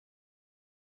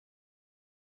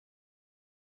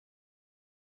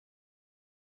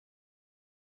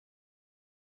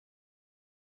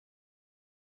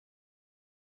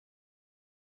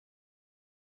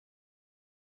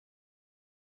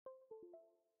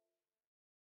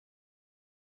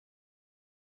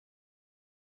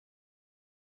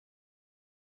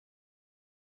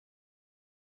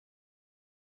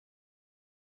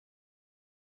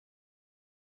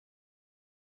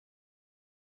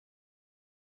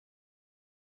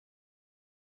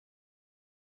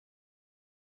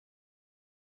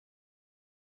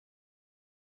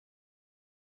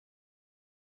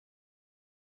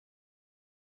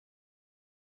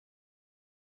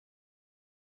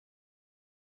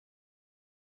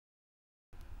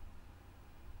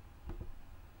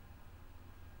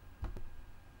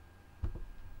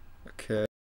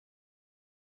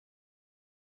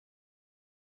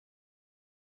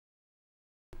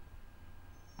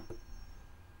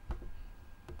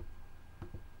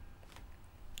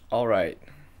Alright,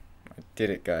 I did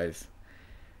it, guys.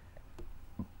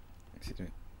 Excuse me.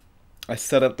 I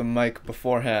set up the mic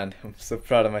beforehand. I'm so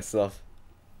proud of myself.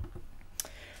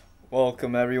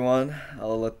 Welcome, everyone.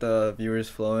 I'll let the viewers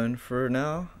flow in for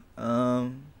now.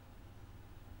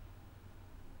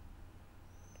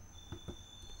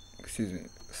 Excuse me.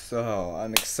 So,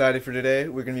 I'm excited for today.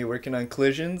 We're going to be working on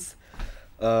collisions.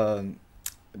 Um,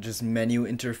 just menu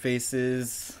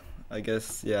interfaces. I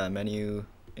guess, yeah, menu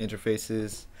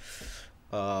interfaces.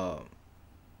 Um,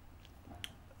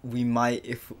 we might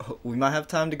have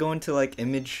time to go into like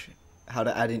how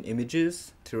to add in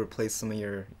images to replace some of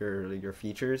your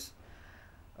features.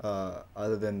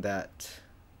 Other than that,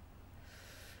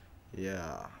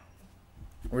 yeah,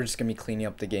 we're just gonna be cleaning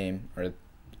up the game or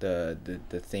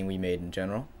the thing we made in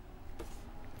general.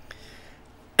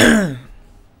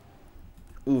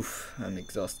 Oof, I'm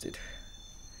exhausted.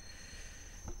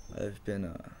 I've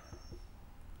been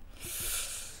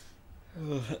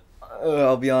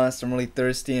I'll be honest, I'm really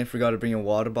thirsty and forgot to bring a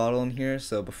water bottle in here,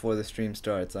 so before the stream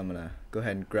starts, I'm gonna go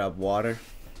ahead and grab water.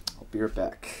 I'll be right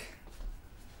back.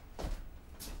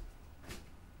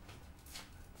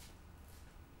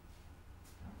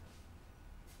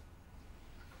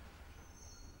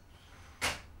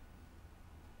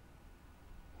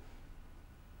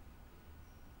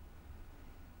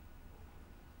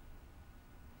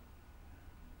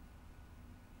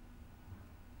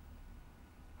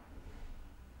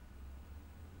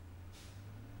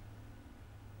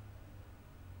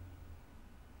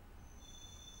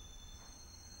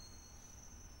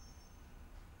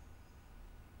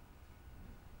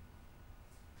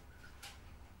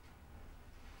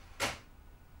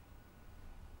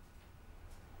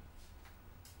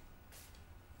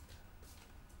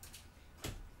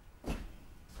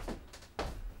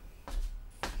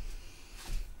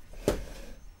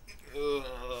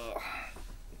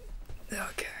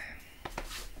 Okay.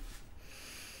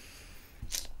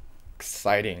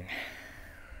 Exciting.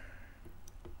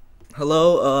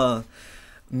 Hello,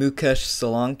 Mukesh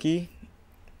Solanki.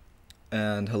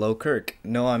 And hello, Kirk.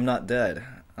 No, I'm not dead.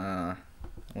 I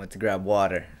went to grab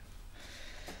water.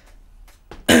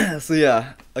 So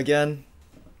yeah, again,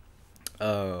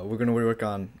 we're gonna work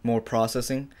on more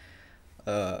processing.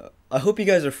 I hope you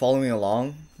guys are following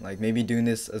along, like maybe doing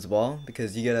this as well,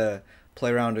 because you gotta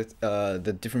play around with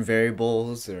the different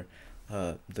variables or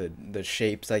the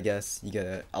shapes. I guess you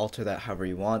gotta alter that however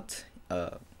you want,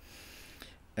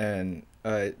 and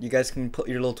you guys can put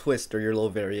your little twist or your little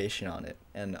variation on it.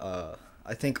 And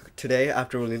I think today,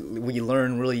 after we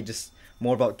learn really just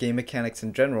more about game mechanics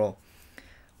in general,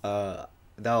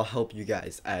 that'll help you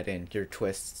guys add in your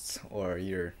twists or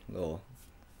your little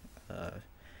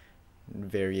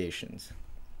variations.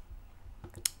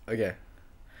 Okay.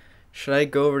 Should I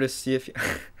go over to see if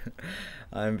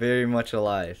I'm very much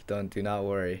alive. Do not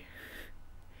worry.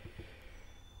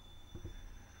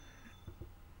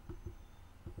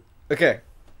 Okay.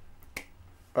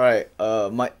 Alright,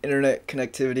 my internet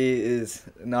connectivity is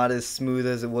not as smooth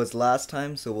as it was last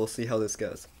time, so we'll see how this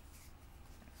goes.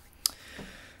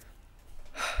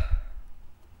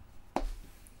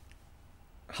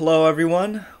 Hello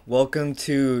everyone, welcome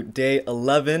to day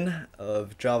 11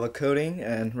 of Java coding,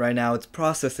 and right now it's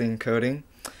processing coding.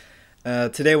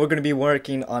 Today we're going to be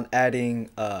working on adding,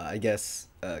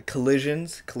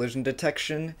 collision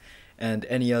detection, and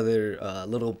any other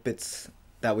little bits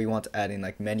that we want to add in,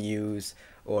 like menus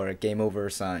or game over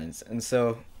signs. And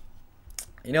so,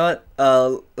 you know what,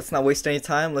 let's not waste any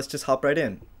time, let's just hop right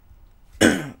in.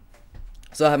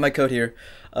 So I have my code here.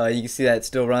 You can see that it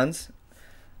still runs.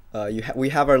 We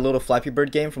have our little Flappy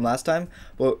Bird game from last time,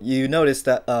 but you notice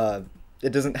that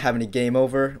it doesn't have any game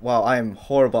over. Wow, I am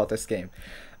horrible at this game.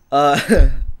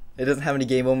 It doesn't have any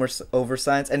game over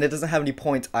signs, and it doesn't have any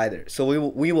points either. So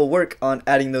we will work on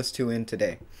adding those two in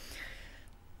today.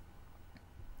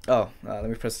 Oh, let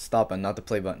me press the stop button, not the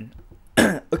play button.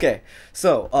 Okay,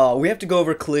 so we have to go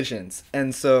over collisions,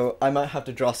 and so I might have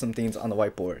to draw some things on the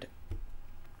whiteboard.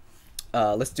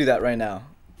 Let's do that right now.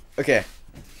 Okay.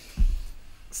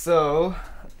 So,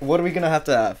 what are we gonna have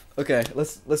to have? Okay,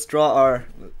 let's draw our.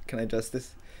 Can I adjust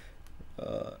this?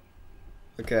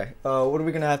 Okay. What are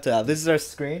we gonna have to have? This is our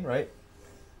screen, right?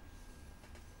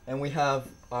 And we have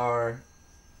our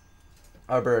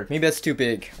bird. Maybe that's too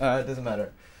big. It doesn't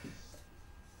matter.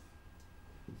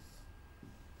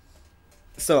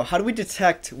 So, how do we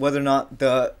detect whether or not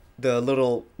the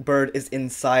little bird is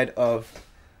inside of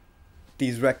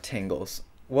these rectangles?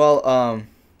 Well,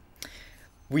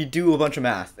 we do a bunch of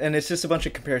math, and it's just a bunch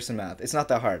of comparison math. It's not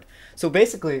that hard. So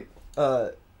basically,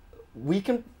 we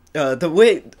can the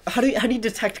way how do you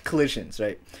detect collisions,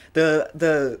 right?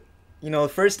 The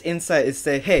first insight is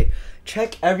say, hey,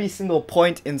 check every single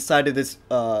point inside of this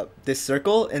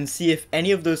circle and see if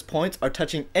any of those points are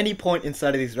touching any point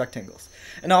inside of these rectangles.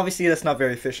 And obviously that's not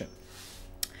very efficient.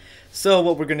 So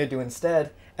what we're gonna do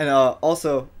instead, and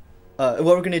what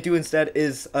we're gonna do instead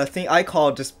is a thing I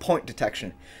call just point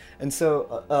detection. And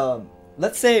so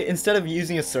let's say instead of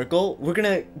using a circle, we're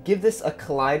gonna give this a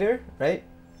collider, right?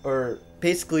 Or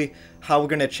basically how we're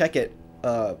gonna check it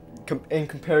in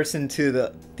comparison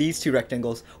to these two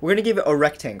rectangles, we're gonna give it a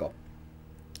rectangle,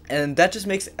 and that just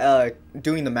makes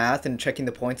doing the math and checking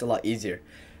the points a lot easier.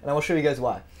 And I will show you guys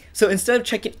why. So instead of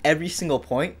checking every single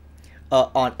point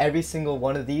on every single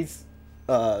one of these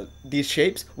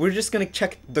shapes, we're just gonna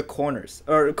check the corners,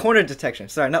 or corner detection.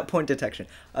 Sorry, not point detection.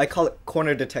 I call it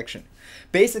corner detection.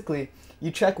 Basically,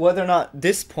 you check whether or not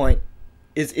this point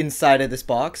is inside of this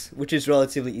box, which is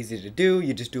relatively easy to do.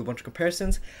 You just do a bunch of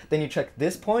comparisons. Then you check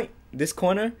this point, this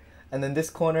corner, and then this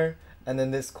corner, and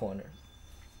then this corner.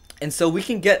 And so we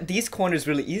can get these corners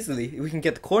really easily. We can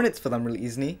get the coordinates for them really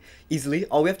easily.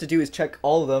 All we have to do is check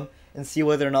all of them and see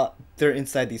whether or not they're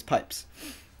inside these pipes.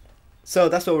 So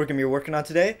that's what we're going to be working on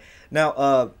today.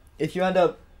 Now, if you end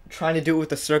up trying to do it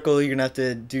with a circle, you're going to have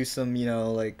to do some,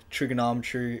 like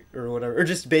trigonometry or whatever, or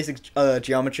just basic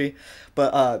geometry.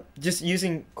 But just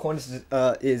using corners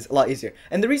is a lot easier.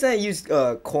 And the reason I use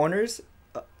corners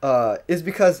is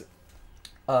because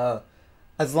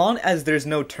as long as there's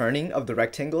no turning of the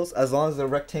rectangles, as long as the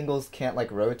rectangles can't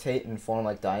like rotate and form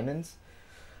like diamonds,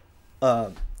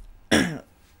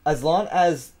 as long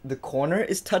as the corner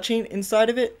is touching inside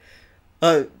of it,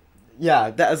 as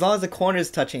long as the corner is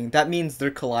touching, that means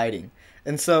they're colliding.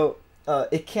 And so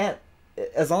it can't,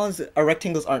 as long as our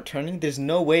rectangles aren't turning, there's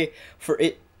no way for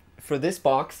this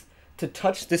box to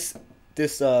touch this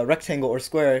rectangle or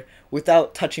square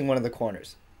without touching one of the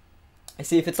corners. I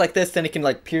see, if it's like this, then it can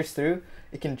like pierce through.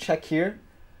 It can check here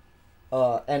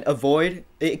and avoid,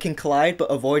 it can collide but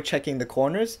avoid checking the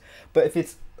corners. But if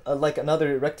it's like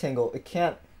another rectangle, it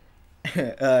can't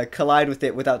collide with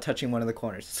it without touching one of the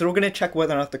corners. So we're going to check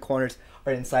whether or not the corners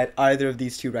are inside either of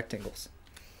these two rectangles.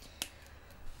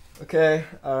 Okay,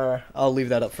 I'll leave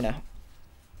that up for now.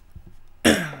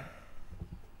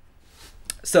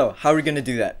 So how are we going to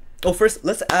do that? Oh, first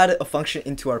let's add a function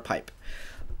into our pipe.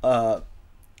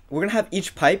 We're going to have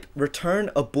each pipe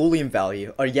return a Boolean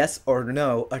value, a yes or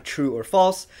no, a true or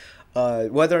false,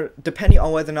 depending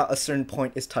on whether or not a certain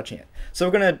point is touching it. So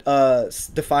we're going to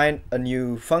define a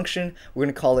new function. We're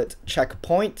going to call it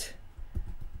checkpoint.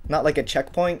 Not like a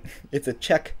checkpoint, it's a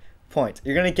checkpoint.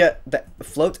 You're going to get the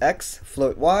float x,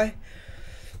 float y,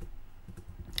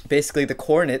 basically the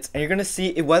coordinates, and you're going to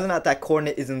see whether or not that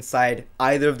coordinate is inside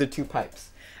either of the two pipes.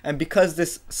 And because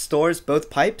this stores both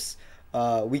pipes,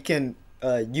 we can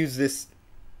use this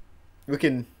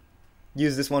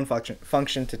one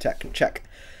function to check.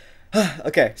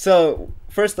 Okay, so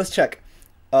first let's check.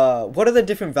 What are the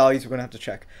different values we're gonna have to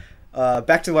check?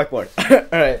 Back to the whiteboard.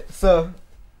 All right, so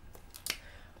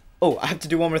I have to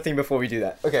do one more thing before we do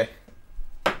that. Okay.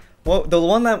 Well,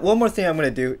 one more thing I'm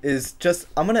gonna do is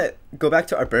I'm gonna go back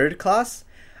to our bird class.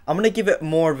 I'm gonna give it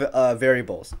more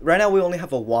variables. Right now we only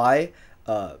have a y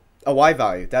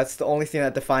value. That's the only thing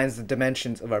that defines the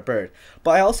dimensions of our bird.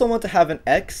 But I also want to have an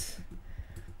x,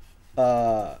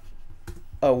 a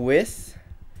width,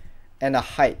 and a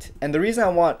height. And the reason I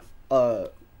want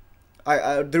the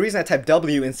reason I type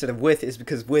w instead of width is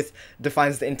because width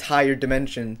defines the entire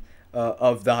dimension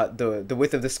of the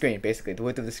width of the screen, basically the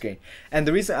width of the screen. And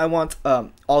the reason I want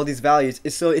all these values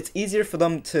is so it's easier for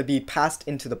them to be passed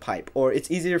into the pipe, or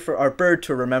it's easier for our bird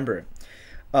to remember,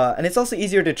 and it's also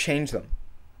easier to change them.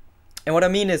 And what I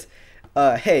mean is,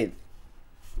 hey,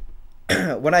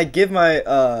 when I give my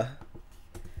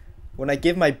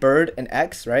bird an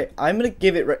x, right, I'm gonna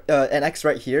give it an x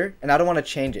right here, and I don't want to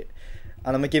change it.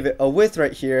 And I'm gonna give it a width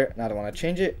right here, and I don't want to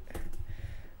change it,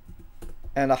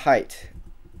 and a height.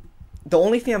 The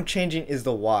only thing I'm changing is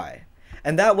the y.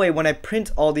 And that way, when I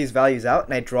print all these values out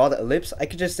and I draw the ellipse, I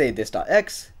could just say this dot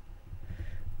x,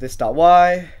 this dot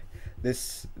y,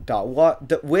 this dot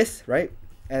width, right,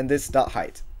 and this dot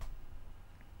height.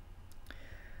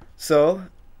 So,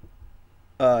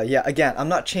 yeah, again, I'm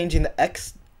not changing the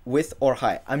x, width, or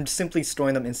height. I'm simply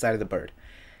storing them inside of the bird,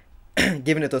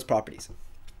 giving it those properties.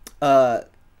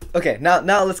 Okay,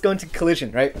 now let's go into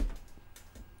collision, right?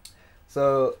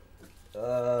 So,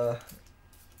 how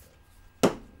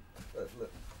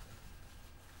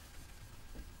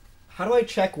do I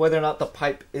check whether or not the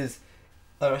pipe is,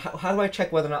 or how do I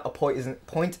check whether or not a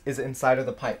point is inside of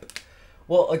the pipe?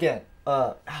 Well, again,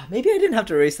 maybe I didn't have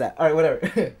to erase that. All right,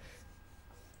 whatever.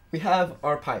 We have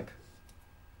our pipe.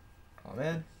 Oh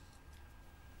man.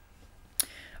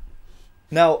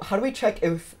 Now, how do we check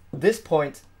if this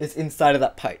point is inside of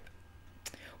that pipe?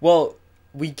 Well,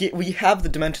 we have the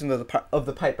dimensions of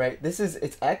the pipe, right? This is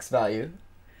its x value.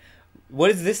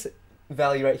 What is this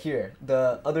value right here?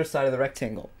 The other side of the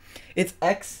rectangle. It's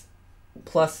x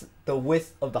plus the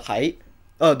width of the height.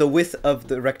 The width of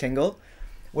the rectangle.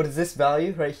 What is this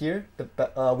value right here?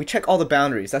 We check all the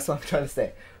boundaries. That's what I'm trying to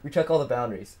say. We check all the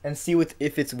boundaries and see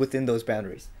if it's within those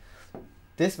boundaries.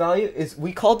 This value is,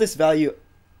 we call this value,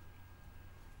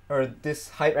 or this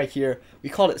height right here, we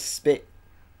called it space.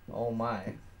 Oh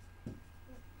my.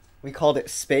 We called it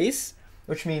space,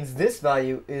 which means this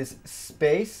value is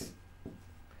space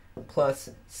plus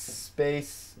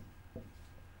space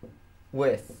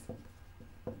width.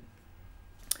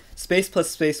 Space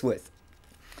plus space width.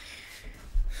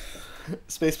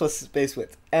 Space plus space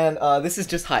width. And this is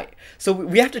just height. So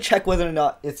we have to check whether or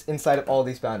not it's inside of all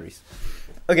these boundaries.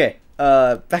 Okay,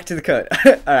 back to the code.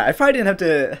 Alright, I probably didn't have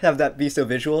to have that be so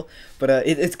visual, but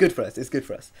it's good for us. It's good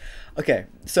for us. Okay,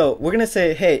 so we're gonna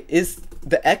say, hey, is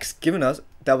the x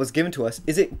that was given to us,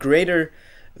 is it greater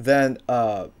than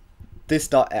this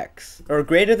dot x, or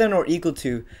greater than or equal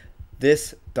to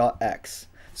this dot x?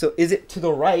 So is it to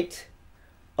the right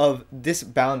of this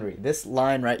boundary, this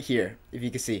line right here, if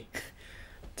you can see,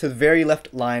 to the very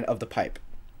left line of the pipe?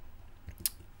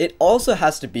 It also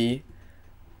has to be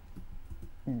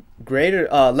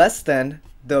less than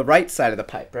the right side of the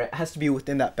pipe, right? It has to be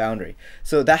within that boundary.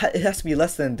 So that it has to be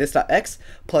less than this dot x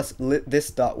plus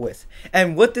this dot width.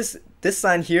 And what this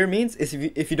sign here means is,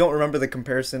 if you don't remember the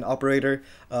comparison operator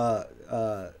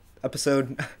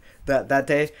episode that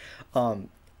day,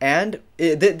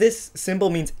 this symbol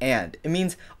means and. It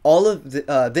means all of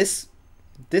this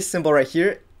symbol right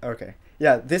here. Okay,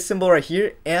 yeah, this symbol right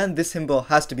here and this symbol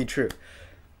has to be true.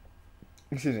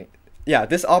 Excuse me. Yeah,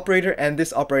 this operator and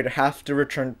this operator have to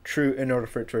return true in order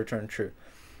for it to return true.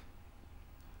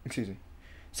 Excuse me.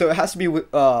 So it has to be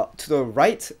to the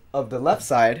right of the left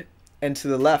side and to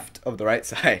the left of the right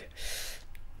side.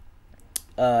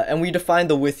 And we define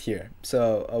the width here,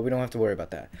 so we don't have to worry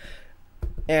about that.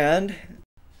 And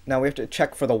now we have to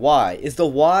check for the y. Is the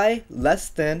y less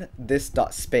than this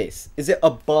dot space? Is it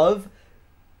above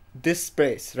this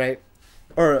space, right?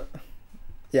 Or,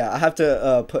 yeah, I have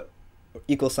to put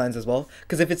equal signs as well,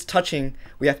 because if it's touching,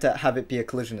 we have to have it be a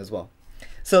collision as well.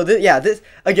 So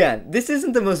this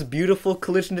isn't the most beautiful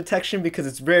collision detection because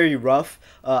it's very rough.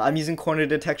 I'm using corner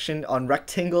detection on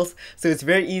rectangles, so it's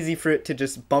very easy for it to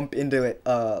just bump into it,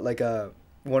 like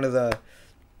one of the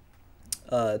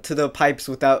to the pipes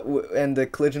without, and the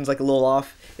collision's like a little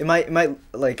off. It might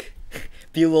like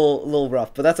be a little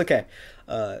rough, but that's okay.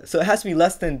 So it has to be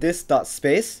less than this dot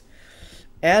space,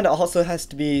 and it also has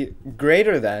to be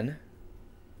greater than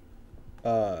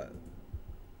or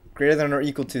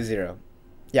equal to 0.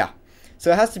 Yeah,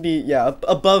 so it has to be, yeah,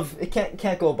 above. It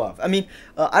can't go above. I mean,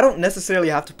 I don't necessarily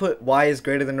have to put y is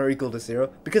greater than or equal to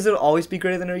 0, because it'll always be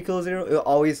greater than or equal to 0. It'll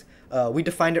always, we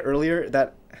defined it earlier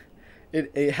that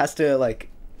it has to like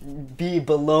be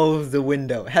below the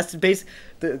window. It has to base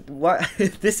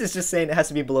this is just saying it has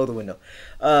to be below the window.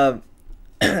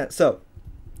 So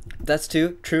that's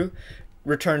true.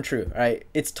 Return true. All right,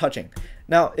 it's touching.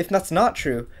 Now, if that's not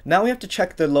true, now we have to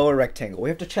check the lower rectangle. We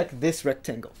have to check this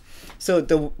rectangle. So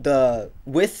the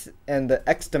width and the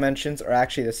x dimensions are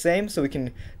actually the same, so we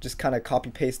can just kind of copy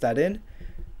paste that in.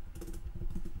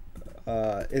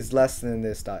 Is less than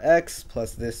this dot x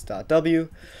plus this dot w.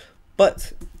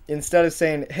 But instead of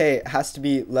saying, hey, it has to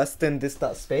be less than this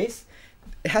dot space,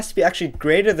 it has to be actually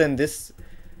greater than this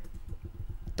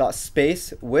dot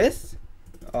space width.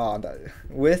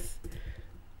 With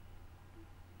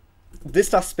this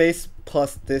dot space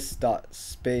plus this dot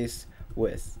space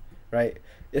width, right?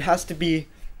 It has to be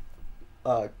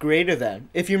greater than.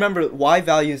 If you remember, y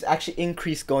values actually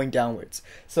increase going downwards,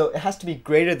 so it has to be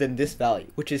greater than this value,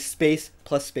 which is space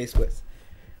plus space width,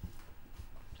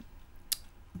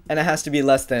 and it has to be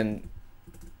less than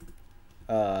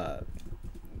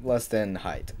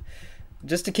height,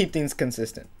 just to keep things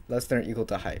consistent. Less than or equal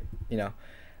to height. You know,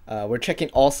 we're checking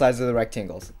all sides of the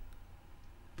rectangles.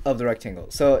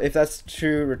 So if that's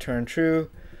true, return true.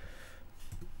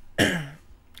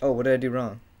 Oh, what did I do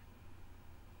wrong?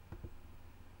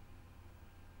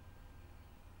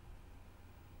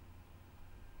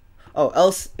 Oh,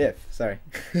 else if, sorry.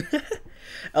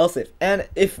 Else if. And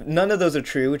if none of those are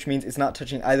true, which means it's not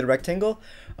touching either rectangle,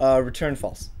 return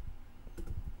false.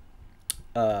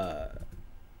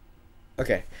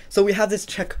 Okay, so we have this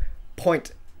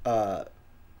checkpoint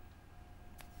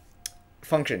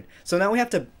function. So now we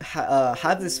have to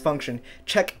have this function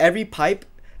check every pipe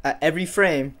at every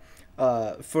frame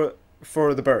for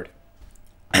the bird.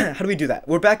 how do we do that?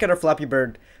 We're back at our Flappy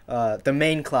Bird, the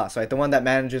main class, right? The one that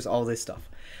manages all this stuff.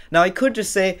 Now I could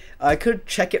just say, I could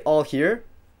check it all here.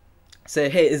 Say,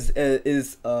 hey, is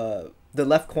the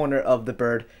left corner of the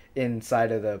bird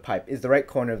inside of the pipe? Is the right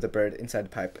corner of the bird inside the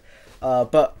pipe?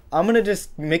 But I'm gonna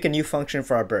just make a new function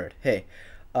for our bird. Hey,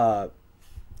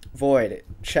 void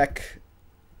check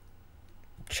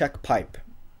pipe.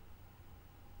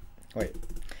 Wait,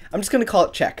 I'm just gonna call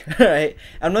it check. Right?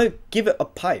 I'm gonna give it a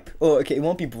pipe. Oh, okay, it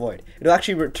won't be void. It'll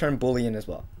actually return boolean as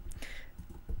well.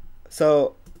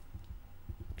 So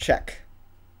check.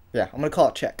 Yeah, I'm gonna call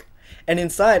it check. And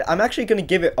inside, I'm actually gonna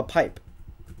give it a pipe.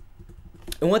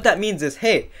 And what that means is,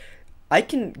 hey, I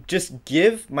can just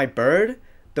give my bird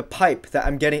the pipe that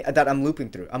I'm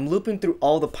looping through. I'm looping through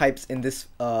all the pipes in this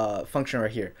function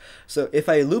right here. So if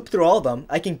I loop through all of them,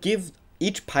 I can give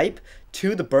each pipe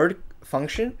to the bird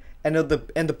function, and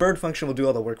the bird function will do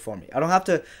all the work for me. I don't have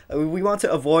to. We want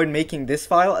to avoid making this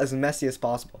file as messy as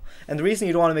possible. And the reason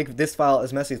you don't want to make this file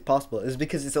as messy as possible is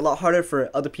because it's a lot harder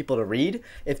for other people to read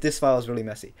if this file is really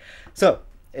messy. So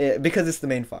because it's the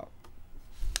main file.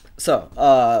 So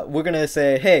we're gonna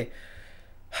say, hey,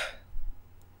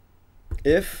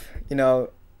 if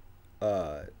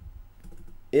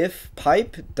if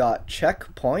pipe dot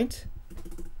checkpoint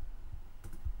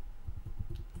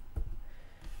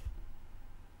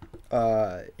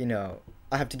I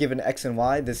have to give an x and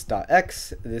y, this dot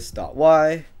x, this dot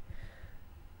y.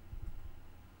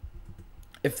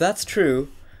 If that's true,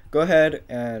 go ahead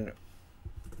and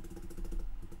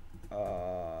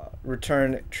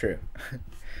return true.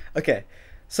 Okay,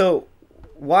 so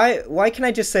why can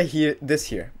I just say here?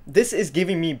 This is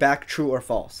giving me back true or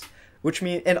false, which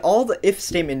means, and all the if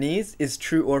statement needs is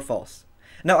true or false.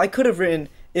 Now I could have written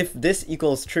if this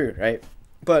equals true, right?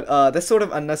 But that's sort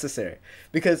of unnecessary,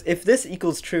 because if this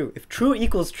equals true, if true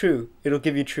equals true, it'll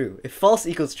give you true. If false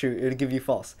equals true, it'll give you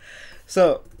false.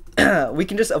 So we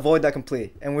can just avoid that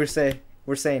completely, and we're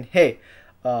saying, hey,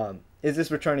 is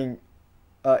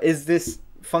this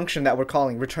function that we're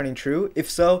calling returning true? If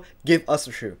so, give us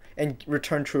a true and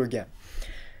return true again.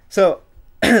 So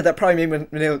that probably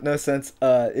made no sense,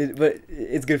 but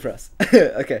it's good for us.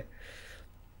 Okay.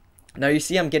 Now you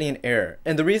see I'm getting an error,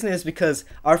 and the reason is because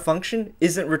our function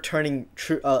isn't returning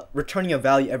a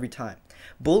value every time.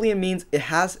 Boolean means it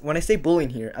has. When I say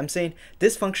boolean here, I'm saying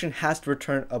this function has to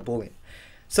return a boolean.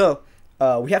 So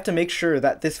we have to make sure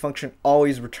that this function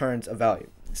always returns a value.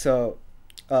 So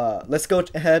let's go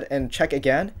ahead and check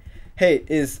again. Hey,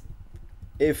 if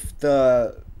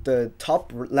the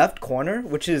top left corner,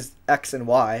 which is x and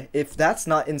y, if that's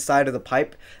not inside of the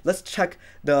pipe, let's check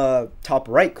the top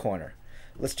right corner.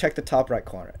 Let's check the top right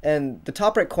corner. And the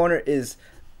top right corner is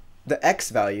the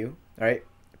x value, right,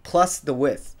 plus the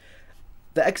width.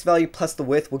 The x value plus the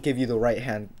width will give you the right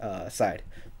hand side.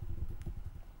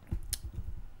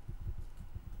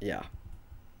 Yeah.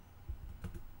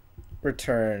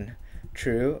 Return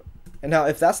true. And now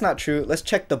if that's not true, let's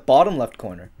check the bottom left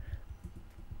corner.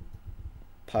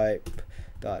 Pipe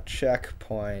dot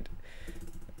checkpoint.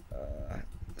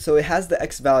 So it has the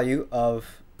x value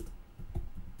of.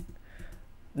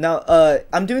 Now,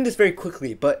 I'm doing this very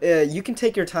quickly, but you can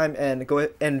take your time and go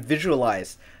ahead and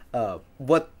visualize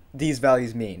what these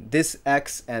values mean. This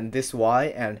x and this y,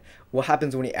 and what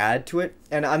happens when you add to it.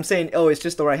 And I'm saying, oh, it's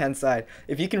just the right-hand side.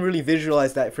 If you can really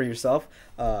visualize that for yourself,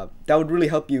 that would really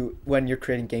help you when you're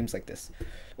creating games like this,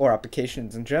 or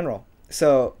applications in general.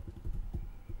 So,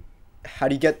 how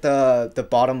do you get the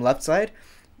bottom left side?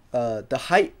 The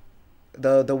height,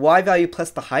 the y value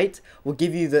plus the height will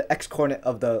give you the x coordinate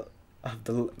of the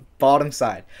bottom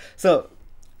side. So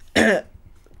I'm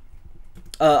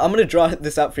gonna draw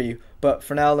this out for you, but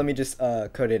for now let me just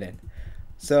code it in.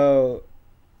 So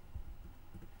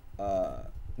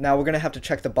now we're gonna have to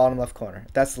check the bottom left corner.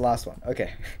 That's the last one.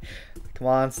 Okay. Come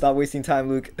on, stop wasting time,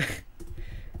 Luke.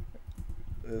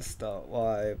 This dot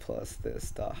y plus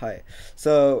this dot height.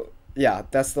 So yeah,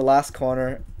 that's the last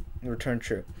corner. Return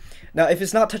true. Now if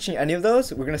it's not touching any of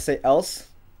those, we're gonna say else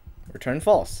return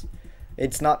false.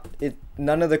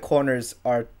 None of the corners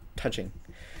are touching.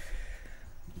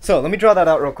 So let me draw that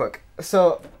out real quick.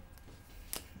 So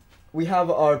we have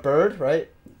our bird, right,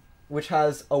 which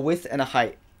has a width and a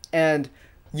height. And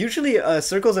usually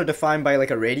circles are defined by like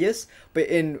a radius, but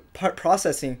in part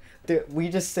processing, we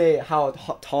just say how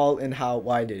tall and how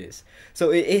wide it is. So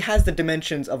it has the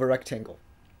dimensions of a rectangle.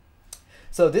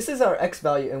 So this is our x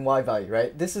value and y value,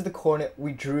 right? This is the coordinate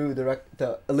we drew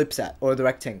the ellipse at, or the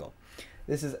rectangle.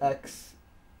 This is x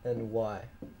and y.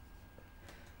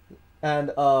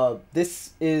 And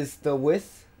this is the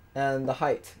width and the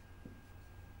height.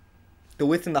 The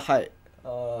width and the height.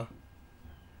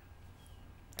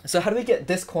 So how do we get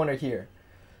this corner here?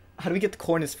 How do we get the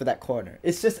coordinates for that corner?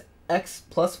 It's just x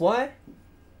plus y,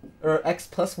 or x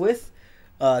plus width,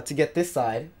 to get this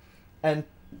side, and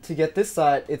to get this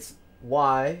side it's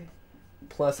y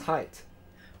plus height.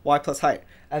 Y plus height.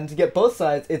 And to get both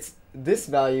sides it's this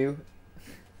value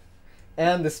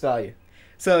and this value.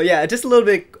 So yeah, just a little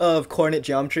bit of coordinate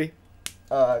geometry.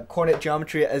 Coordinate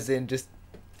geometry as in just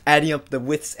adding up the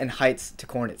widths and heights to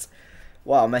coordinates.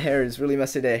 Wow, my hair is really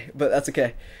messy today, but that's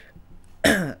okay.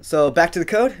 So back to the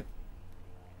code.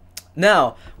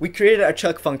 Now, we created our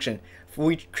check function.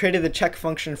 We created the check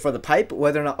function for the pipe,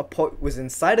 whether or not a point was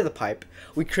inside of the pipe.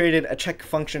 We created a check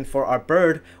function for our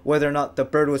bird, whether or not the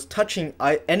bird was touching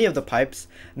any of the pipes.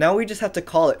 Now we just have to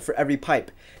call it for every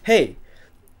pipe. Hey,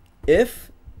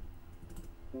 if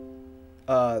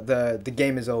the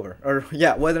game is over, or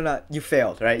yeah, whether or not you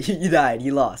failed, right? You died,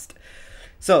 you lost.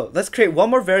 So let's create one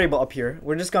more variable up here.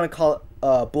 We're just gonna call it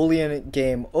Boolean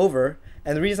game over,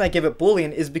 and the reason I give it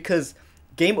Boolean is because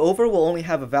game over will only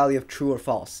have a value of true or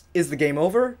false. Is the game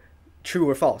over? True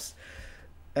or false?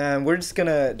 And we're just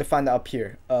gonna define that up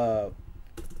here.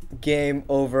 Game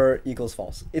over equals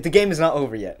false. If the game is not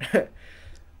over yet.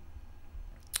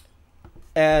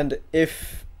 And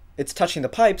if it's touching the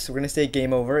pipes, we're gonna say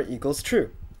game over equals true.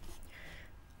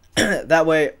 That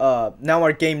way, now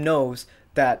our game knows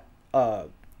that the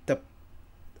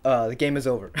game is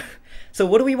over. So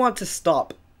what do we want to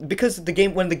stop? Because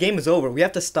when the game is over, we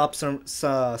have to stop some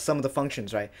of the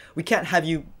functions, right? We can't have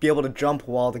you be able to jump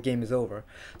while the game is over.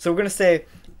 So we're gonna say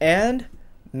and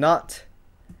not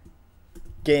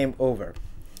game over.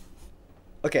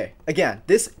 Okay, again,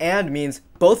 this and means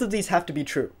both of these have to be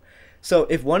true. So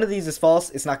if one of these is false,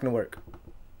 it's not gonna work.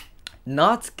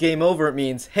 Not game over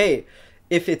means, hey,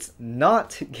 if it's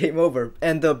not game over,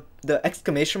 and the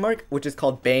exclamation mark, which is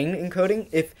called bang in coding,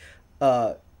 if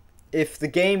the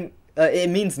game it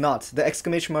means not. The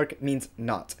exclamation mark means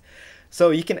not.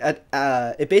 So you can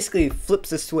it basically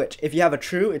flips the switch. If you have a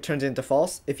true, it turns into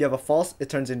false. If you have a false, it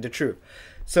turns into true.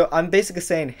 So I'm basically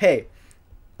saying, hey,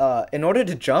 in order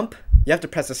to jump, you have to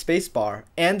press a space bar,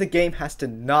 and the game has to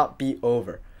not be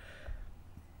over.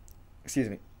 Excuse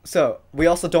me. So we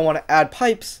also don't want to add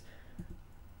pipes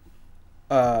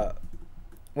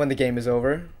when the game is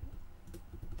over.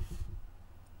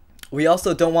 We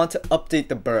also don't want to update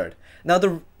the bird. Now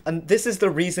this is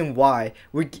the reason why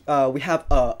we have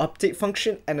a update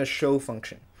function and a show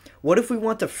function. What if we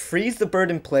want to freeze the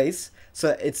bird in place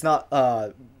so it's not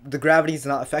the gravity is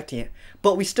not affecting it,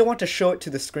 but we still want to show it to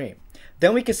the screen?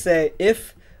 Then we could say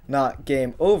if not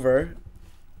game over,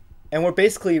 and we're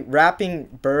basically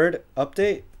wrapping bird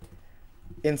update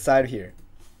inside of here.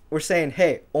 We're saying,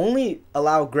 hey, only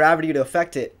allow gravity to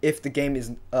affect it if the game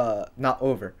is not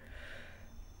over.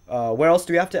 Where else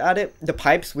do we have to add it? The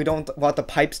pipes. We don't want the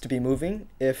pipes to be moving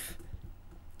if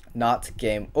not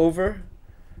game over.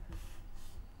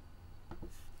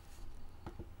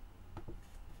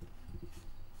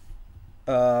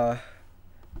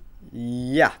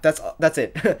 Yeah, that's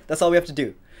it. That's all we have to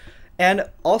do. And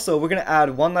also, we're gonna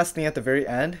add one last thing at the very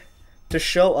end to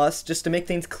show us, just to make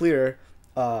things clearer,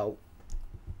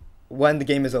 when the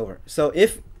game is over. So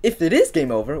if it is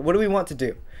game over, what do we want to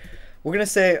do? We're gonna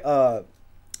say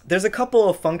there's a couple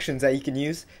of functions that you can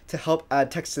use to help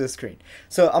add text to the screen.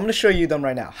 So I'm gonna show you them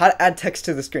right now. How to add text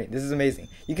to the screen. This is amazing.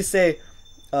 You can say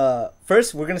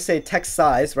first we're gonna say text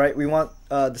size, right? We want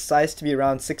the size to be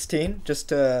around 16, just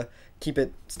to keep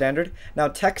it standard. Now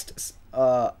text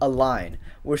align.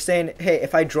 We're saying, hey,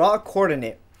 if I draw a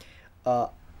coordinate, draw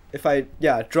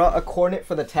a coordinate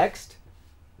for the text,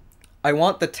 I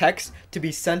want the text to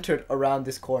be centered around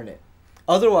this coordinate.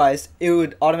 Otherwise, it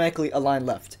would automatically align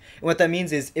left. And what that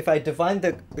means is, if I define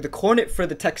the coordinate for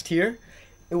the text here,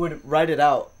 it would write it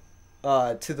out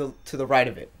to the right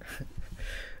of it.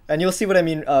 And you'll see what I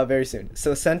mean very soon.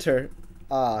 So center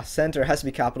has to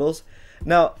be capitals.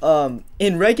 Now,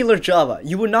 in regular Java,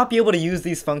 you would not be able to use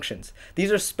these functions.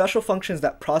 These are special functions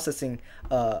that processing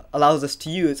allows us to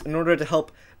use in order to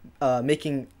help make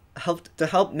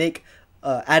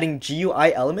adding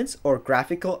GUI elements, or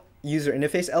graphical user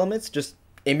interface elements, just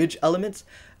image elements.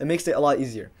 It makes it a lot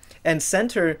easier. And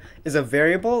center is a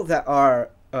variable that our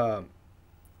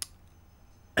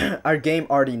game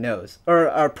already knows, or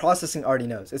our processing already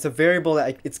knows. It's a variable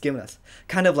that it's given us,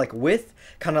 kind of like width,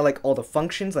 kind of like all the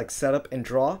functions like setup and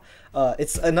draw.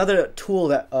 It's another tool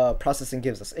that processing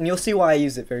gives us, and you'll see why I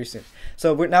use it very soon.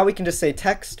 So now we can just say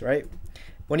text, right?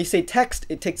 When you say text,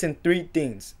 it takes in three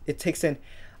things. It takes in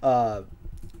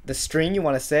the string you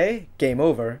want to say, game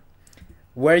over,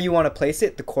 where you want to place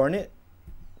it, the coordinate,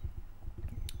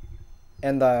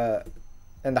 and the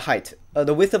height,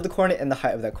 the width of the coordinate and the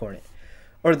height of that coordinate.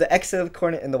 or the x of the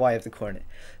coordinate and the y of the coordinate.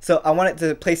 So I want it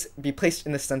to be placed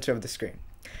in the center of the screen.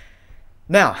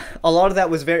 Now, a lot of that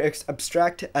was very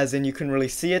abstract, as in you couldn't really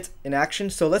see it in action.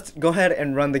 So let's go ahead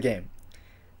and run the game.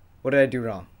 What did I do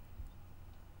wrong?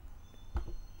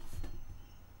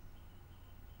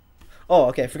 Oh,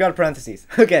 okay, I forgot parentheses.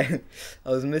 Okay, I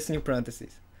was missing a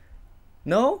parentheses.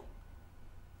 No?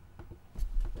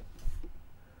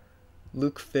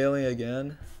 Luke failing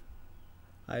again.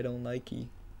 I don't like you.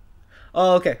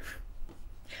 Oh, okay.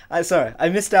 Sorry, I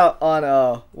missed out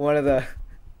on one of the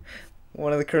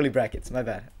curly brackets. My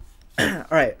bad. All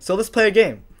right, so let's play a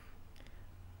game.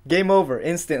 Game over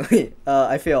instantly.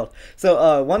 I failed.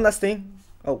 So one last thing.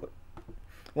 Oh,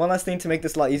 one last thing to make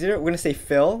this a lot easier. We're gonna say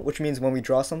fill, which means when we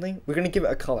draw something, we're gonna give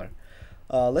it a color.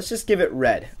 Let's just give it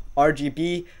red.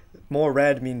 RGB. More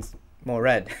red means more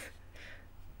red.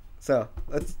 So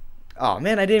let's. Oh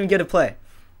man, I didn't even get to play.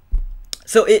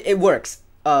 So it works.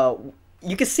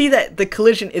 You can see that the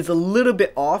collision is a little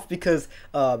bit off because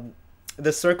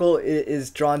the circle is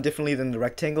drawn differently than the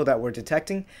rectangle that we're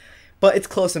detecting, but it's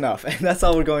close enough, and that's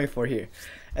all we're going for here.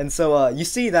 And so you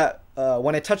see that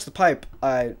when I touch the pipe,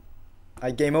 I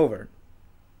game over.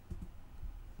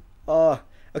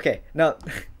 Okay. Now,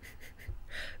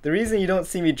 the reason you don't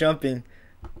see me jumping,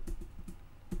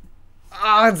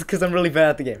 it's because I'm really bad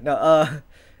at the game. No,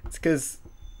 it's because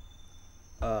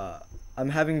I'm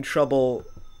having trouble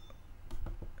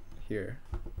here.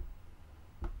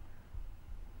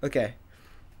 Okay.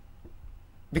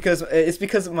 It's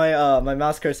because my my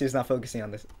mouse cursor is not focusing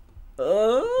on this.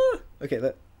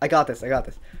 Okay, I got this.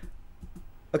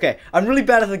 Okay, I'm really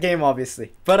bad at the game,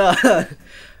 obviously, but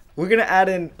we're gonna add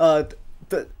in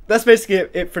that's basically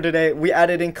it for today. We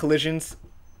added in collisions,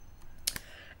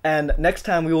 and next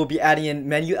time we will be adding in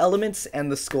menu elements and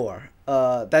the score.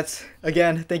 That's,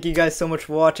 again, thank you guys so much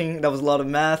for watching. That was a lot of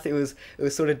math. It was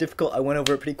sort of difficult. I went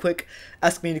over it pretty quick.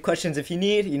 Ask me any questions if you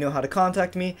need. You know how to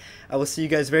contact me. I will see you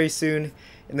guys very soon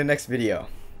in the next video.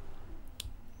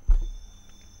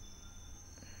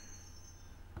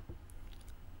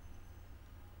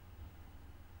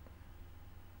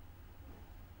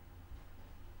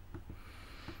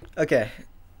 Okay.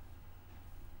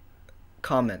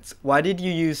 Comments. Why did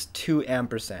you use 2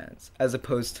 ampersands as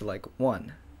opposed to like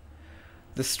 1?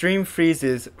 The stream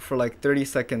freezes for like 30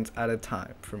 seconds at a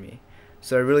time for me.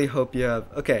 So I really hope you have...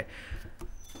 Okay.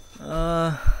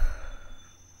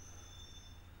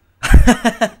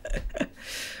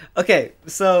 Okay,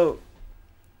 so...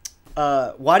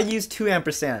 why do you use 2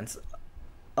 ampersands?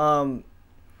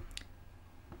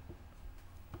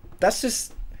 That's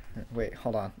just... Wait,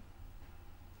 hold on.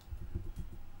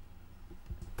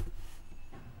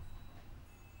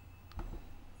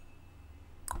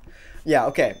 Yeah,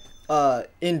 okay.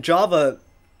 In Java,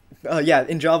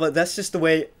 that's just the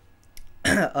way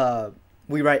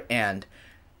we write and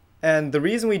the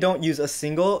reason we don't use a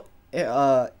single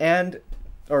and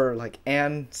or like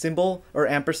and symbol or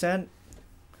ampersand,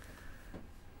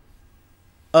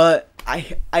 I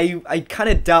kind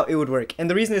of doubt it would work, and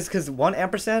the reason is because 1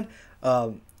 ampersand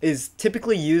is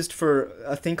typically used for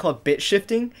a thing called bit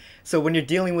shifting. So when you're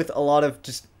dealing with a lot of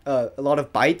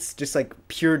bytes, just like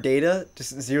pure data,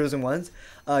 just zeros and ones,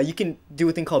 you can do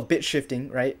a thing called bit shifting,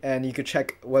 right? And you could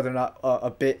check whether or not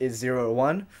a bit is 0 or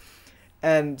 1.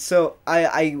 And so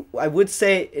I would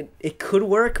say it could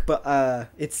work, but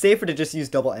it's safer to just use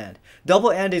double and.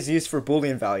 Double and is used for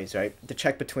Boolean values, right? To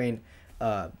check between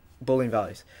Boolean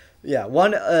values. Yeah,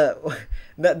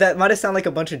 that might have sounded like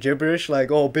a bunch of gibberish,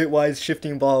 like, oh, bitwise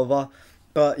shifting, blah, blah, blah.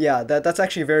 But yeah, that's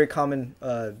actually a very common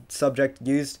subject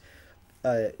used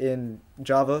in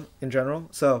Java in general.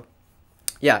 So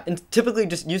yeah, and typically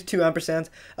just use 2 ampersands.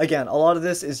 Again, a lot of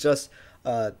this is just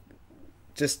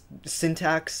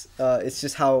syntax. It's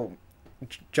just how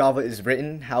Java is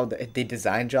written, how they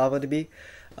designed Java to be.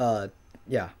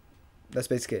 Yeah, that's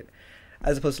basically it.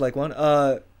 As opposed to like 1.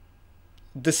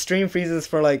 The stream freezes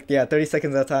for like 30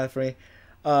 seconds at a time for me.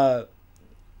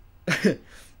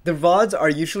 The VODs are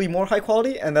usually more high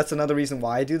quality, and that's another reason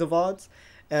why I do the VODs.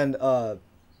 And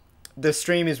the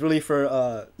stream is really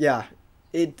for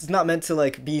it's not meant to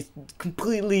like be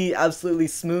completely absolutely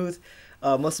smooth,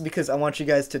 mostly because I want you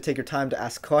guys to take your time to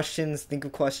ask questions, think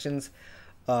of questions,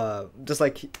 just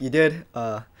like you did.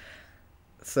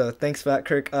 So thanks for that,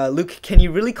 Kirk. Luke, can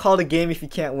you really call it a game if you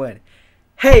can't win?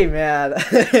 Hey man.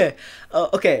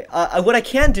 Okay, what I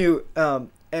can do,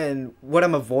 and what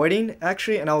I'm avoiding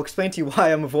actually, and I'll explain to you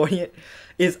why I'm avoiding it,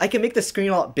 is I can make the screen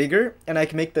a lot bigger, and I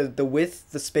can make the width,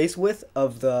 the space width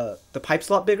of the pipes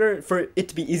a lot bigger for it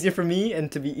to be easier for me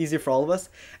and to be easier for all of us.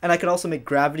 And I can also make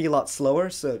gravity a lot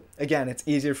slower, so again, it's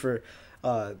easier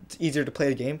to play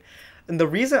the game. and the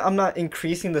reason I'm not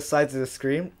increasing the size of the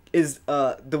screen is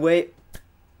the way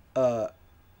uh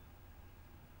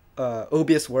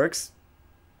OBS works.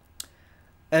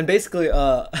 And basically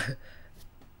I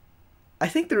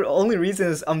think the only reason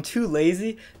is I'm too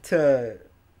lazy to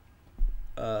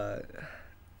uh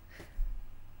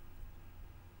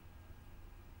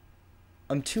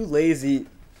I'm too lazy.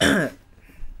 You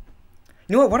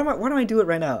know what? What am I doing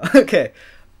right now? Okay.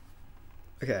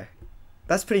 Okay.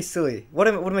 That's pretty silly. What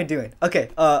am I doing? Okay.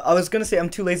 I was gonna say I'm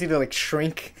too lazy to like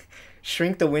shrink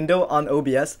the window on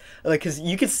OBS, like, cause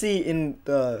you can see in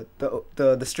the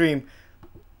stream,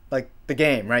 like the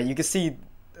game, right? You can see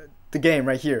the game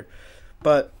right here,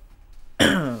 but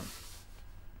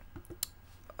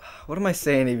what am I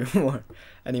saying even more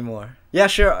anymore? Yeah,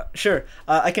 sure, sure.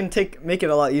 I can make it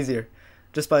a lot easier,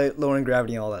 just by lowering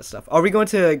gravity and all that stuff. Are we going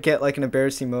to get like an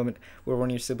embarrassing moment where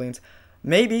one of your siblings,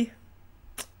 maybe?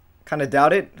 Kind of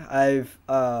doubt it. I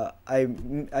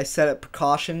set up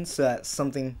precautions so that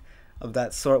something of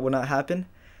that sort would not happen.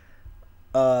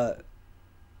 Uh,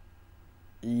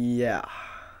 yeah.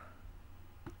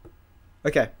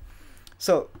 Okay.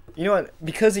 So you know what?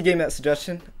 Because you gave me that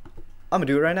suggestion, I'm gonna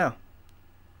do it right now.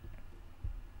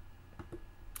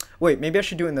 Wait, maybe I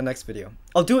should do it in the next video.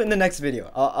 I'll do it in the next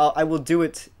video. I will do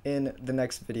it in the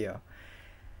next video.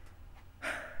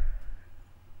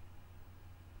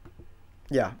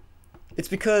 Yeah. It's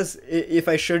because if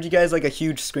I showed you guys like a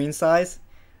huge screen size,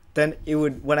 then it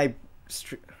would, when I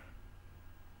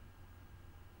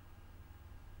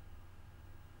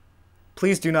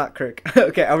please do not, Kirk.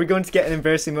 Okay, are we going to get an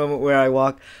embarrassing moment where I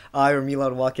or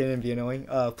Milad walk in and be annoying?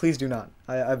 Please do not.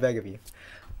 I beg of you.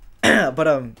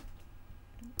 But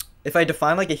if I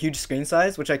define like a huge screen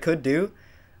size, which I could do,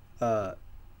 uh,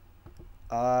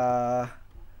 uh,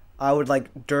 I would,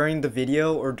 like, during the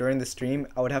video or during the stream,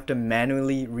 I would have to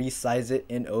manually resize it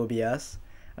in OBS,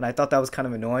 and I thought that was kind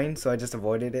of annoying, so I just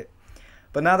avoided it.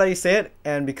 But now that you say it,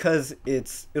 and because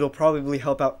it'll probably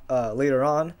help out later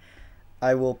on,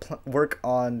 I will work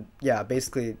on, yeah,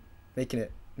 basically making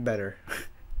it better.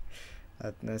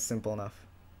 That's simple enough.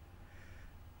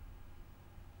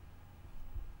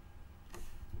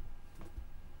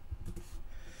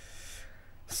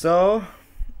 So,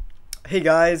 hey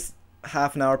guys,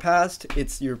 half an hour passed.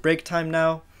 It's your break time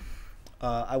now.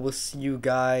 I will see you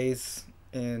guys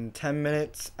in 10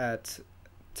 minutes at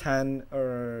 10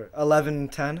 or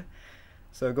 11:10.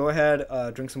 So go ahead,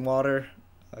 drink some water,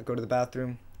 go to the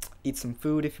bathroom, eat some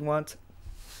food if you want.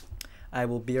 I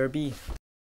will BRB.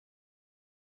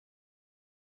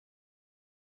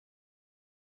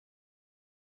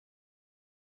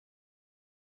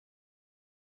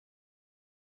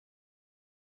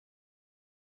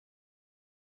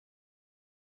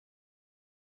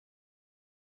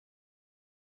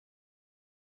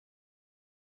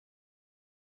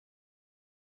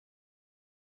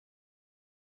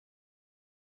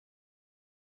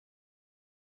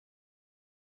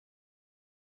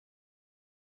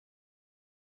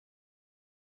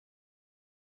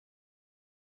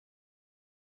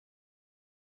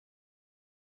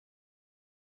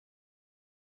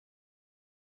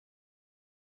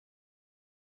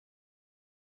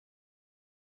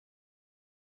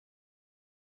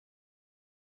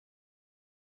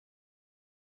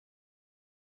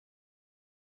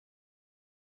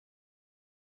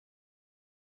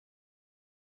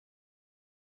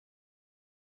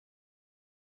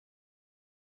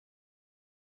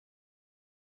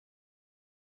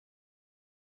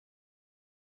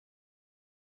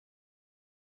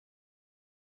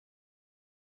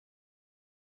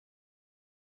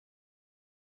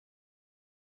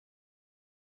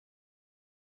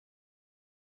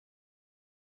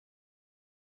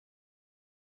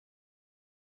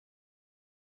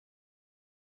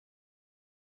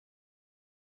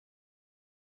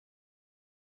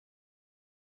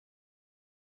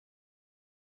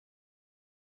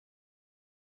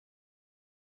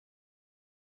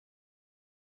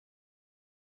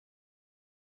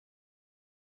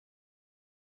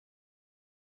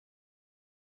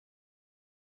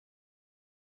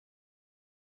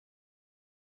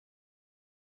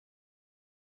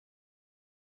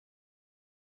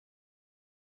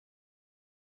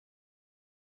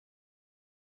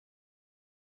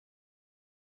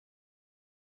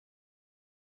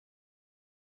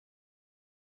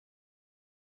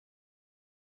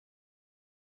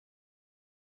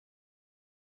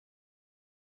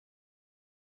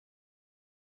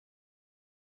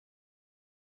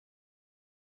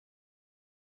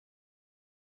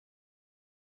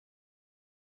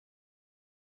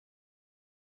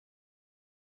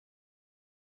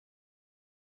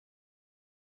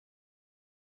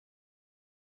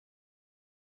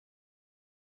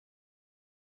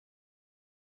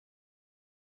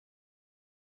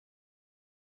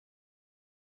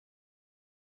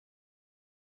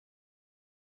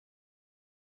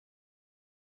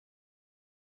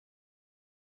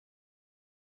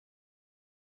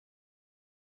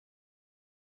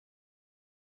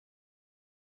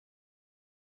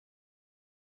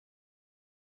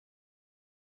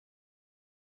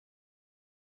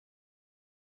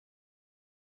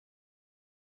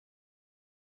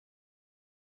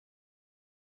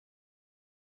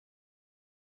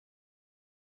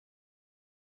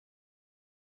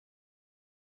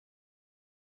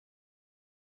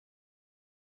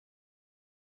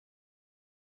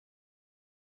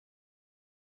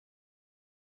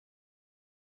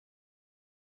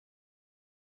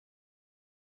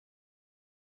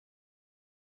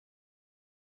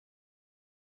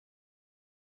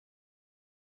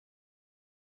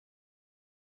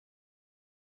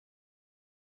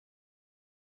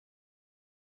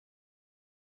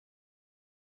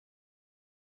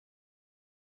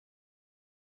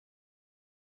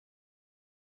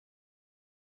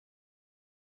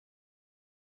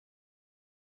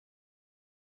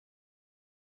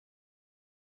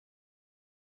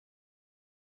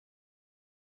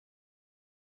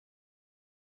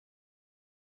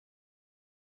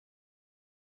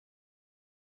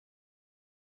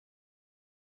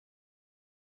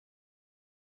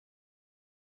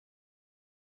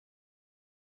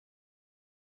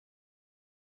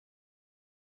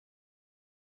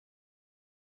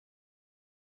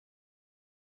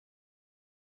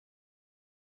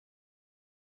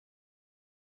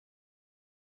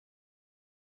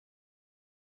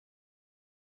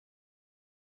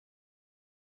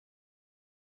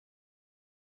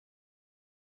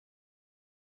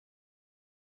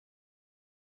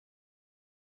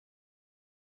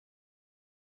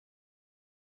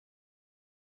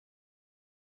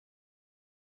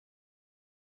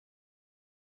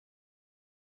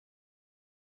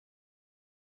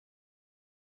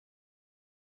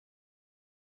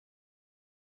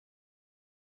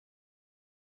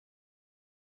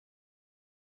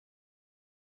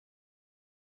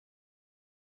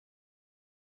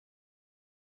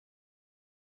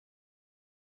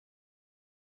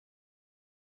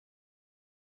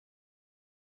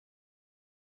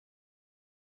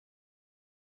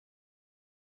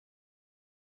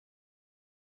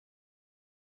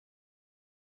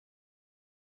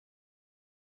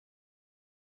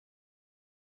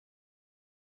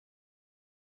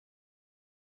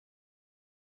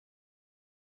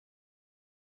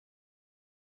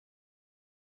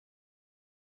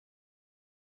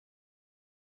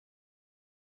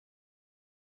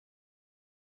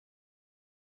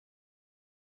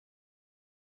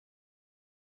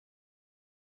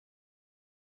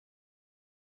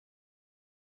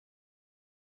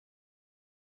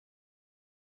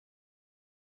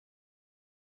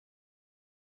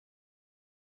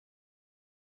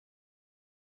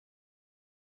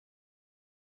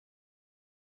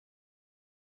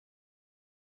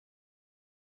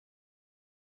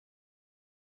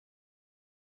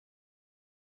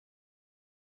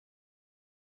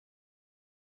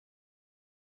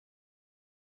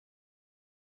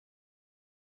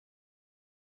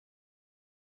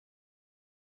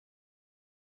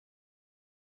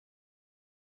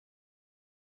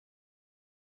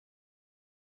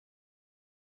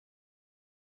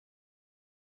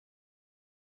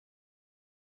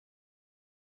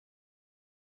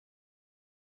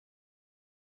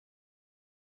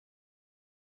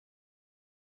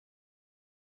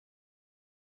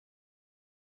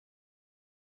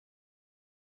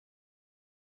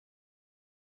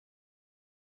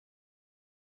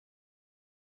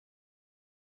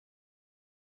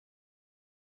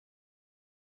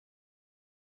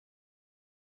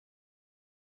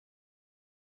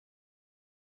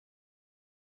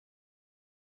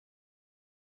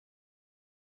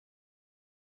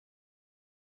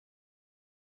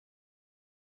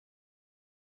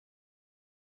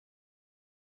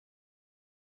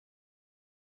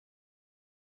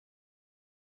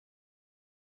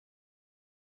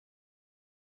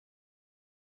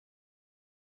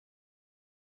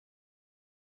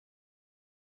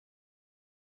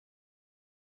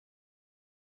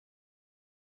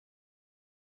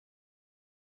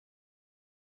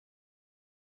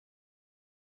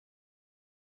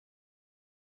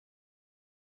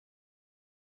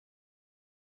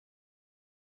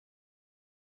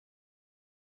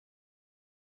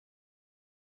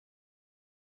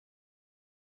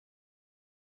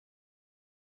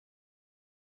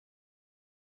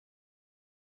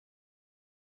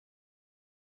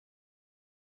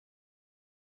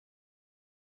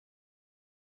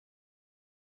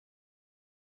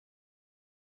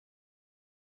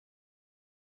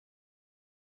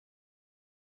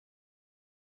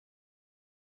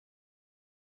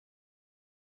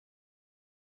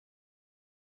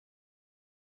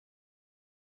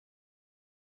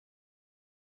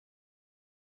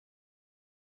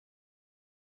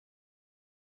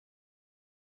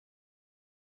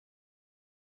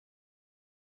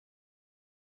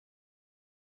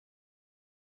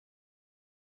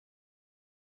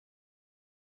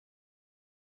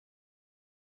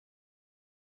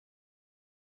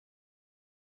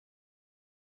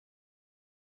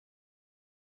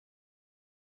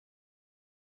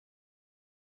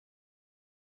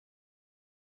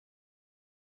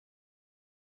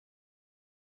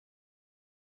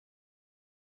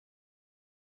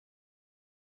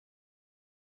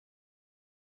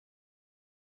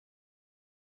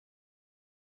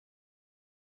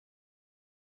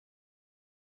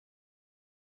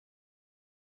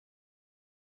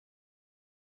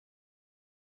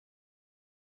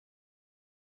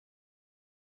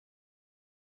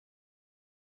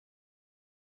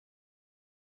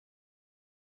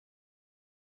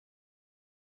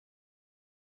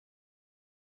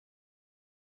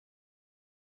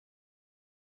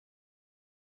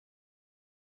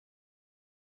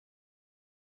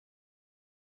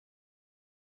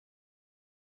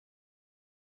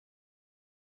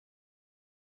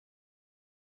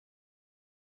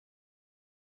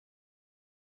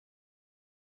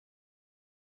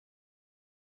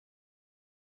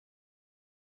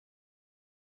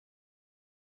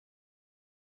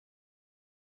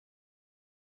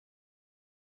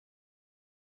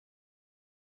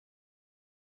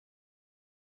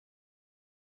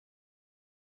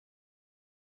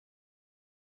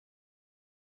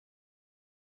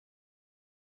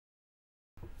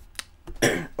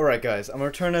 Alright guys, I'm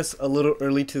gonna turn us a little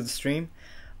early to the stream.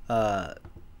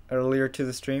 Earlier to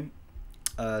the stream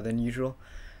than usual.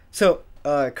 So,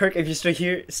 Kirk, if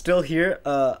you're still here,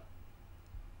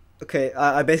 okay,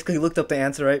 I basically looked up the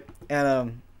answer, right?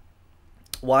 And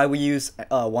why we use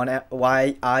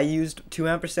why I used 2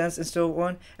 ampersands instead of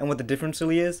 1, and what the difference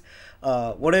really is.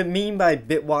 What I mean by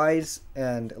bitwise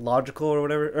and logical or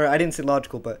whatever, or I didn't say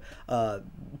logical, but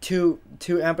 2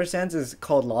 ampersands is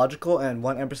called logical and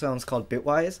 1 ampersand is called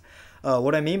bitwise.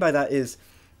 What I mean by that is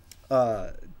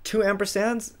 2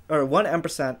 ampersands or 1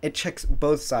 ampersand, it checks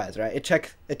both sides, right? It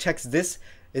checks this,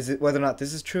 is it whether or not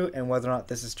this is true and whether or not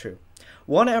this is true.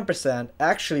 1 ampersand,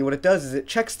 actually what it does is it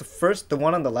checks the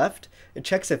one on the left. It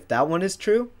checks if that one is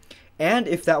true, and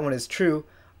if that one is true,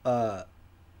 then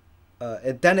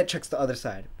it checks the other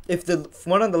side. If the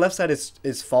one on the left side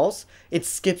is false, it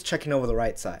skips checking over the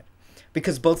right side,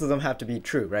 because both of them have to be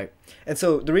true, right? And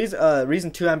so the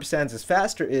reason 2 ampersands is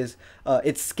faster is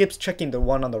it skips checking the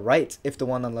one on the right if the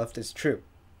one on the left is true.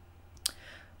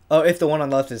 If the one on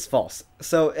the left is false.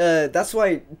 So that's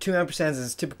why 2 ampersands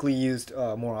is typically used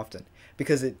more often,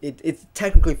 because it's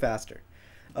technically faster.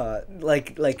 Less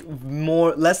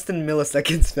than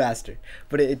milliseconds faster,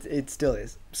 but it still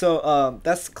is. So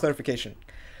that's clarification.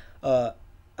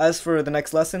 As for the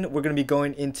next lesson, we're gonna be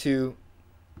going into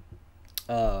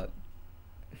what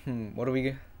are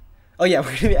we? Oh yeah,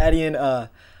 we're gonna be adding in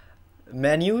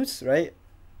menus, right?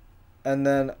 And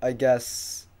then I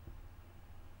guess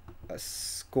a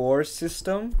score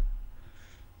system.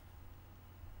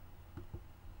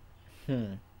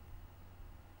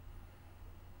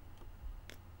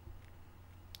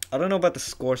 I don't know about the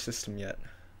score system yet.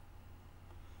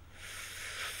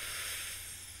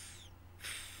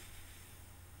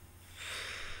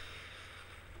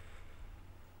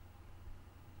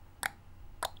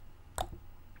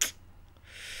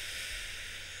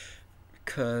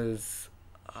 Because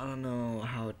I don't know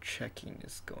how checking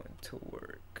is going to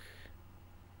work.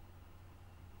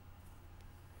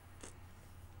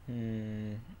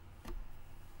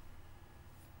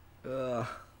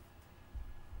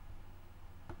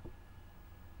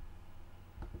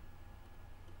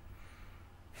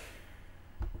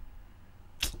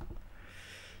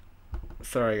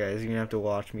 Sorry guys, you're gonna have to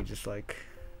watch me just like...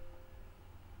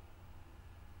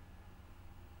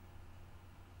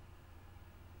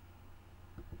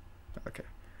 Okay.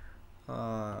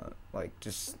 Like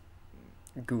just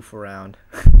goof around.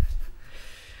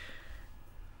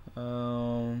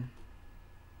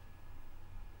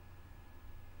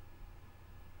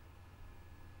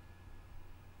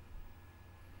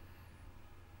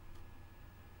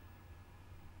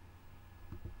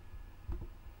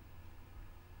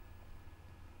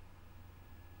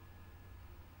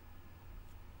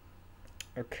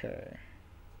 Okay.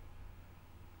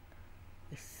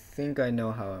 I think I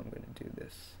know how I'm gonna do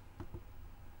this.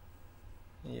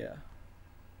 Yeah.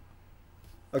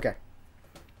 Okay.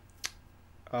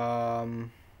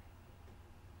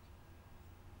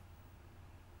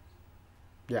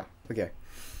 Yeah, okay.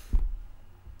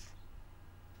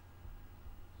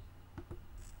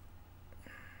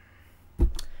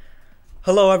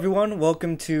 Hello everyone,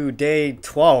 welcome to day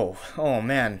 12. Oh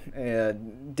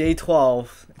man, day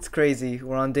 12. It's crazy.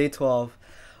 We're on day 12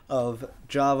 of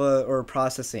Java or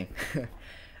processing.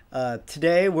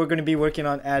 Today we're going to be working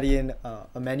on adding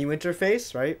a menu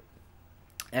interface, right?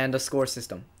 And a score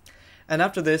system. And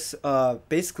after this,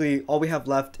 basically all we have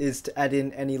left is to add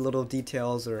in any little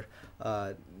details or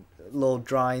little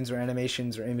drawings or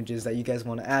animations or images that you guys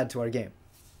want to add to our game,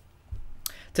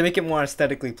 to make it more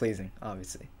aesthetically pleasing,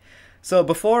 obviously. So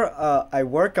before I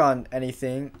work on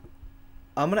anything,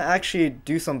 I'm gonna actually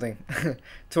do something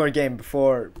to our game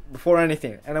before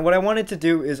anything. And what I wanted to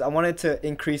do is I wanted to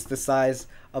increase the size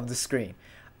of the screen,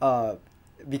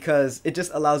 because it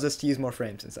just allows us to use more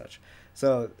frames and such.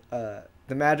 So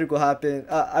the magic will happen.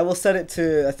 I will set it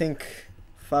to, I think,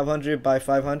 500 by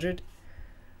 500.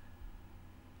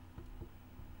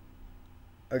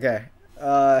 Okay.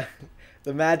 The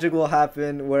magic will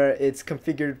happen where it's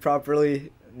configured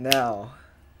properly now.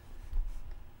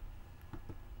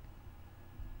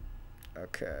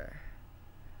 Okay.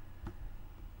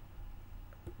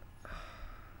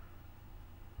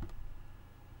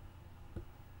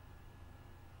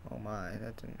 Oh my,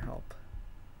 that didn't help.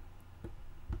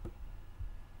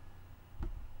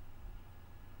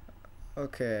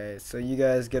 Okay, so you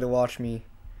guys get to watch me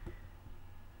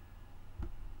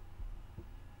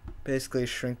basically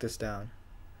shrink this down.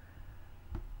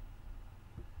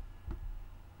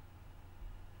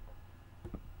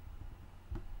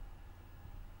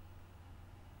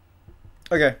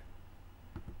 Okay,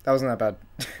 that wasn't that bad.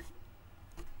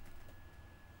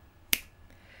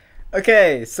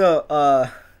 Okay, so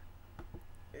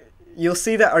you'll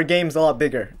see that our game's a lot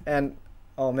bigger, and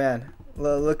oh man,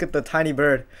 look at the tiny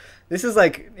bird. This is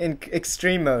like in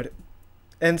extreme mode,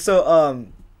 and so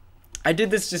I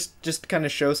did this just to kind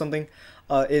of show something.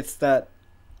 It's that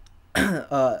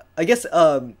I guess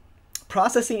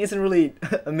processing isn't really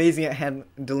amazing at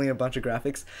handling a bunch of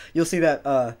graphics. You'll see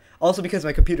that also because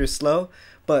my computer is slow,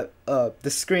 but the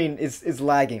screen is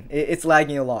lagging. It's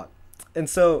lagging a lot, and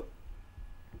so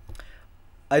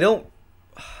I don't.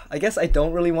 I guess I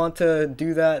don't really want to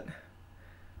do that.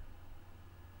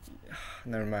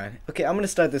 Never mind. Okay, I'm gonna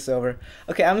start this over.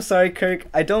 Okay, I'm sorry, Kirk.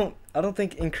 I don't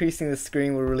think increasing the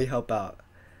screen will really help out.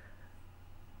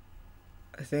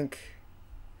 I think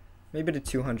maybe to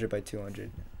 200 by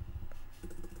 200.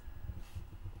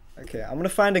 Okay, I'm gonna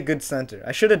find a good center.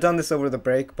 I should have done this over the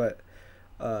break, but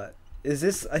is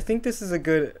this? I think this is a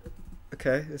good.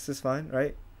 Okay, this is fine,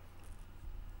 right?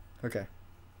 Okay.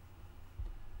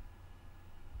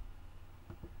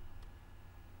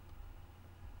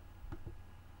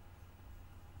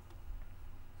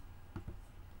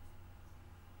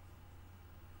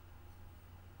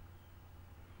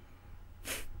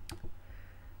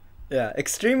 Yeah,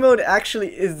 extreme mode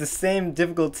actually is the same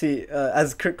difficulty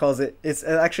as Kurt calls it. It's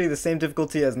actually the same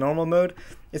difficulty as normal mode.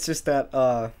 It's just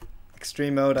that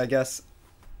extreme mode, I guess,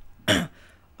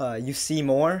 you see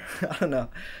more. I don't know.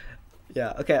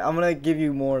 Yeah, okay, I'm gonna give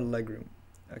you more legroom.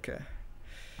 Okay.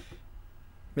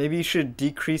 Maybe you should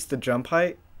decrease the jump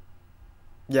height.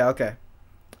 Yeah, okay.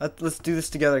 Let's do this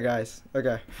together, guys.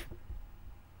 Okay.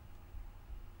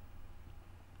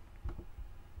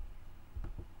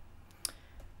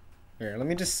 Here, let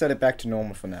me just set it back to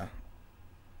normal for now.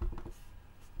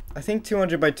 I think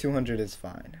 200 by 200 is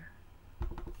fine.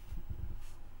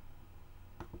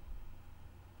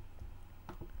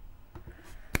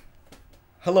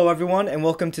 Hello everyone, and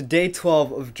welcome to day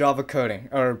 12 of Java coding,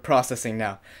 or processing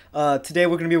now. Today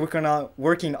we're going to be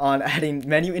working on adding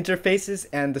menu interfaces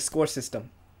and the score system.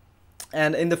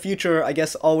 And in the future, I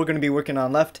guess all we're going to be working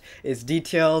on left is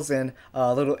details and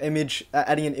little image,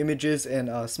 adding in images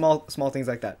and small things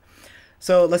like that.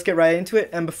 So let's get right into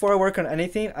it. And before I work on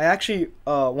anything, I actually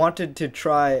wanted to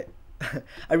try.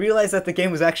 I realized that the game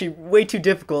was actually way too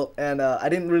difficult, and I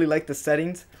didn't really like the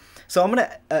settings. So I'm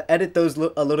gonna edit those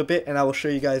a little bit, and I will show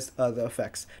you guys the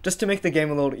effects, just to make the game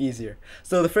a little easier.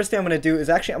 So the first thing I'm gonna do is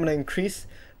actually I'm gonna increase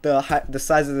the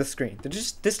size of the screen.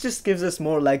 This just gives us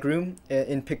more leg room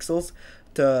in pixels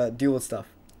to deal with stuff.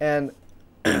 And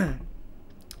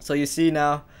so you see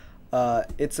now,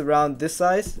 it's around this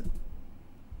size.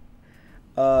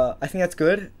 I think that's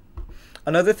good.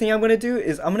 Another thing I'm going to do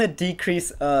is I'm going to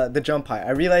decrease the jump height.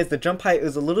 I realized the jump height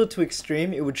is a little too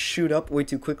extreme. It would shoot up way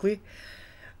too quickly.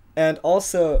 And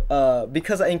also,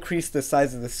 because I increased the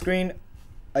size of the screen,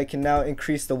 I can now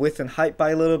increase the width and height by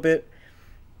a little bit.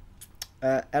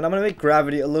 And I'm going to make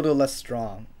gravity a little less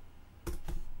strong.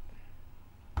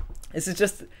 This is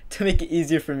just to make it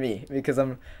easier for me, because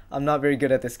I'm not very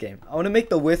good at this game. I want to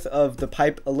make the width of the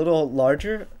pipe a little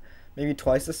larger, maybe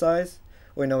twice the size.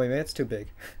 Wait, no, wait, it's too big.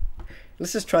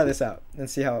 Let's just try this out and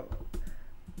see how.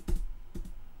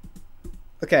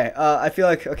 Okay, I feel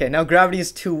like, okay, now gravity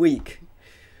is too weak.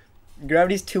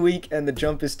 Gravity's too weak and the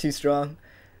jump is too strong.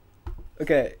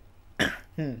 Okay.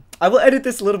 I will edit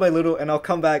this little by little, and I'll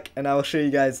come back and I will show you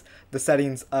guys the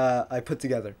settings I put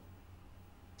together.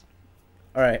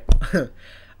 Alright.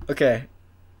 Okay.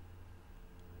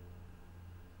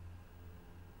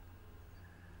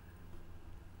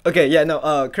 Okay, yeah,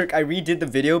 no, Kirk, I redid the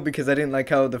video because I didn't like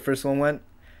how the first one went.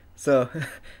 So,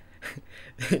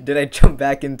 did I jump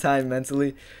back in time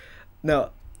mentally?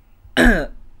 No. I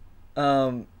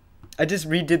just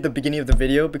redid the beginning of the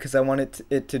video because I wanted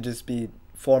it to just be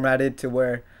formatted to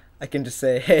where I can just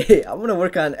say, hey, I'm gonna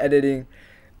work on editing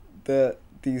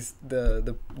these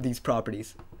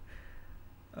properties.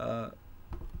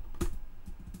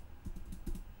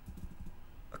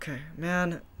 Okay,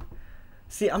 man.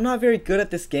 See, I'm not very good at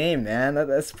this game, man.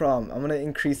 That's the problem. I'm gonna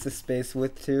increase the space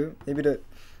width too.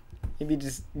 Maybe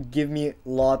just give me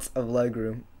lots of leg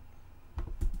room.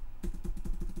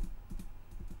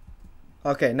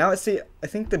 Okay, now I see. I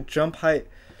think the jump height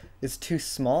is too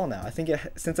small now. I think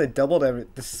since I doubled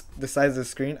the size of the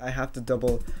screen, I have to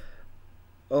double.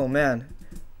 Oh man.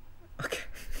 Okay.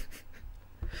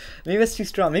 Maybe that's too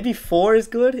strong. Maybe 4 is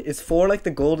good. Is 4 like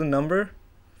the golden number?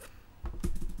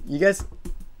 You guys.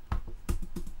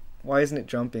 Why isn't it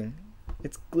jumping?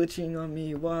 It's glitching on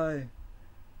me. Why?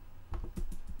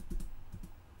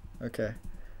 Okay.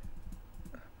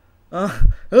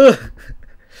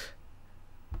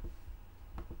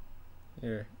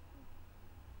 Here.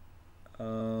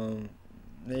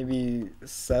 maybe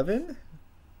 7?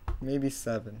 Maybe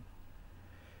 7.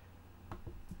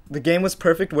 The game was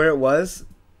perfect where it was.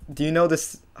 Do you know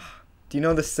this? Do you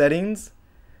know the settings?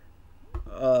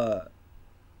 Uh,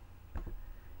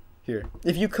 Here.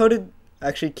 If you coded,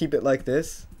 actually keep it like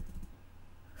this.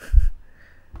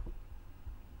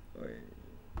 Wait.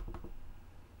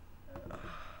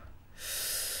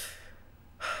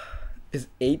 Is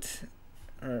 8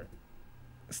 or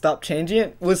stop changing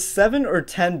it? Was 7 or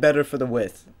 10 better for the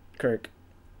width, Kirk?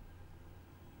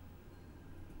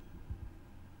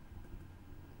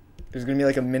 There's gonna be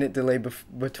like a minute delay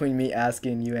between me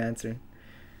asking and you answering.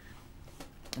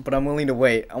 But I'm willing to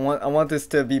wait. I want this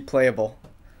to be playable.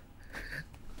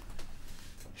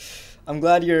 I'm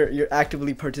glad you're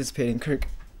actively participating, Kirk.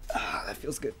 Ah, that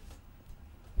feels good.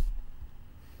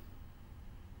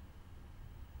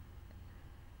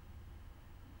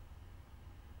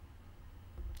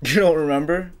 You don't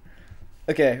remember?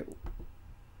 Okay.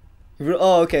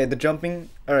 Oh, okay. The jumping.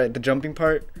 All right, the jumping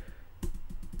part.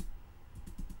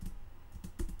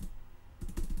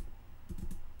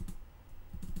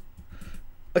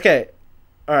 Okay.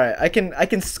 All right. I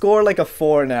can score like a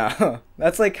 4 now.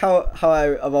 That's like how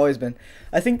I've always been.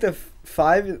 I think the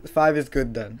 5 is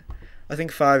good then. I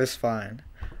think 5 is fine.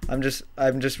 I'm just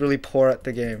really poor at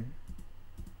the game.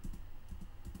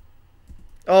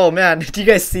 Oh man, did you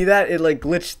guys see that? It like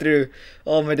glitched through.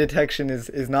 Oh, my detection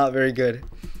is not very good.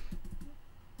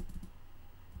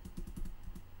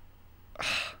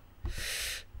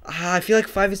 I feel like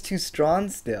 5 is too strong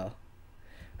still.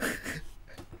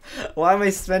 Why am I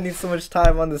spending so much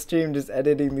time on the stream just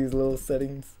editing these little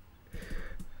settings?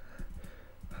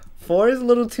 4 is a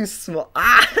little too small.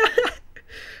 Ah!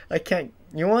 I can't.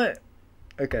 You know what?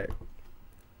 Okay.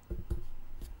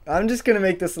 I'm just gonna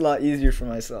make this a lot easier for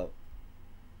myself.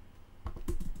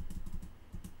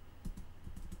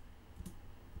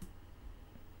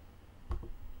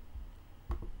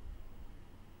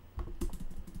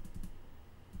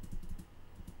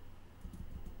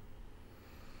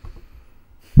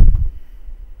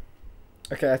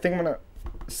 Okay, I think I'm gonna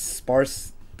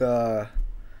sparse the,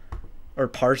 or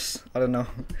parse, I don't know.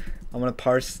 I'm gonna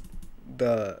parse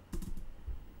the,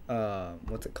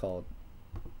 what's it called?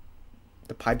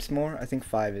 The pipes more. I think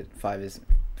 5 is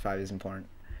important.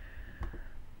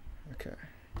 Okay.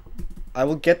 I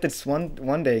will get this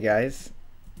one day, guys.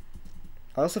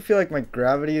 I also feel like my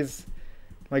gravity's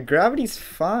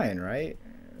fine, right?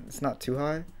 It's not too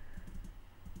high.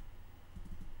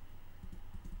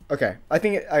 Okay, I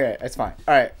think okay, it's fine.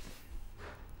 All right.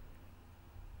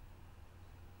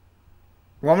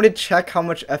 You want me to check how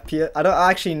much FPS? I don't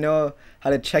actually know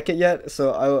how to check it yet,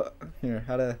 so I will here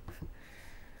how to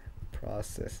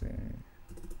processing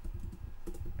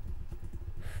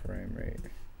frame rate.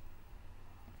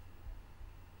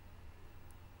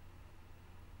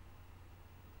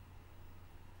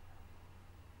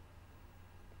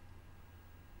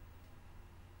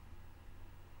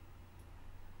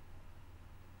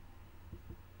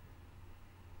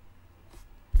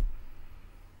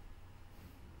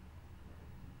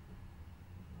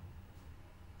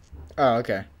 Oh,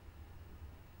 okay.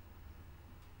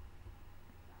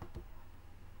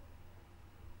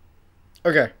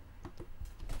 Okay.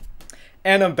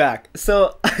 And I'm back.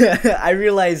 So I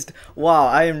realized, wow,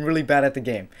 I am really bad at the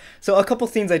game. So a couple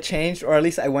things I changed, or at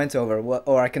least I went over,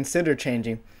 or I considered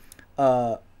changing,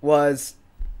 was,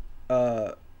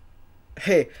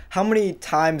 hey, how many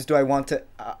times do I want to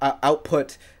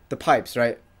output the pipes,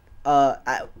 right?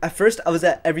 At first I was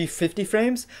at every 50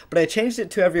 frames, but I changed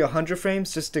it to every 100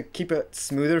 frames just to keep it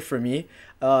smoother for me,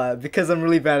 because I'm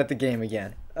really bad at the game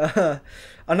again.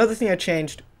 Another thing I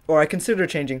changed, or I consider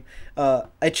changing,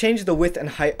 I changed the width and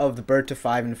height of the bird to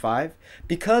 5 and 5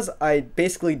 because I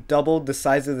basically doubled the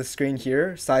size of the screen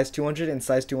here, size 200 and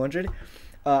size 200.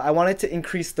 I wanted to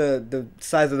increase the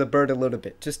size of the bird a little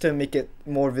bit just to make it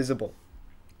more visible.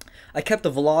 I kept the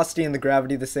velocity and the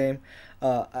gravity the same.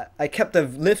 I kept the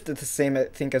lift the same, I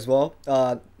think, as well.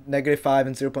 -5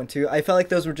 and 0.2. I felt like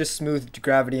those were just smooth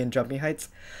gravity and jumping heights.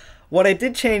 What I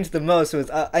did change the most was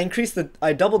I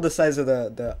doubled the size of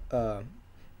the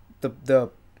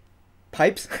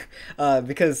pipes,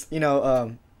 because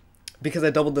because I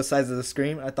doubled the size of the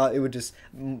screen. I thought it would just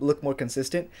look more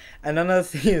consistent. And another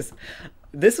thing is,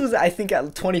 this was, I think,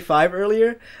 at 25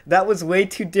 earlier. That was way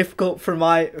too difficult for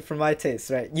my taste,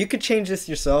 right? You could change this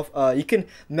yourself. You can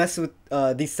mess with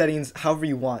these settings however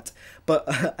you want.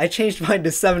 But I changed mine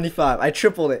to 75. I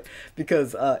tripled it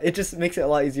because it just makes it a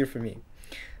lot easier for me.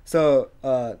 So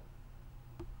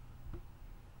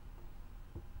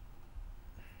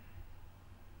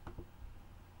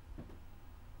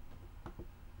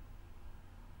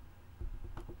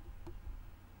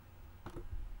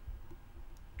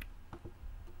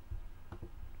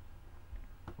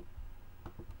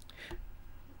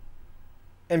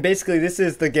And basically this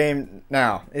is the game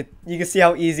now. You can see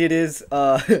how easy it is.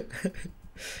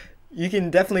 You can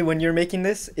definitely, when you're making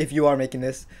this, if you are making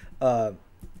this,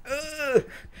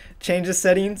 change the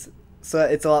settings so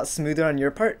that it's a lot smoother on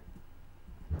your part,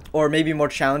 or maybe more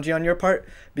challenging on your part,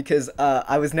 because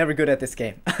I was never good at this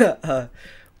game.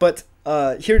 But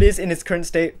here it is in its current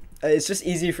state. It's just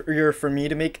easier for me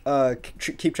to make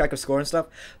keep track of score and stuff.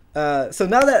 So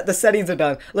now that the settings are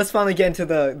done, let's finally get into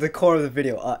the core of the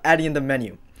video, adding in the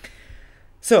menu.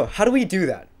 So how do we do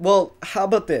that? Well, how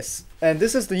about this? And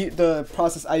this is the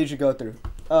process I usually go through.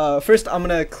 First, I'm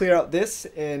gonna clear out this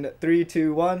in 3,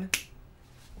 2, 1.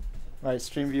 All right,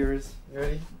 stream viewers, you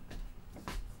ready?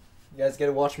 You guys get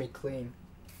to watch me clean.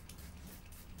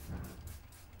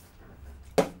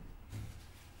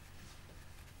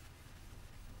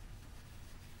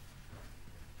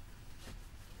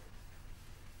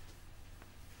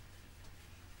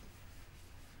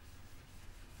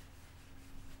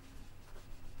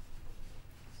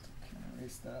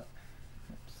 Erase that.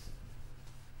 Oops.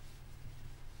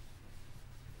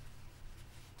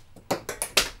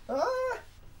 Ah!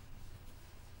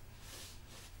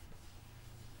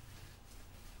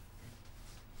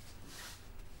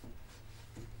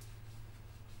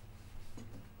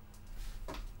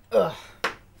 Ugh.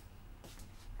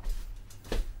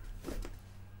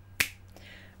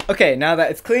 Okay, now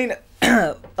that it's clean,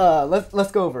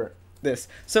 let's go over this.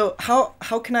 So how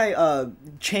can I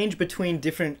change between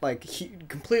different, like,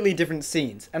 completely different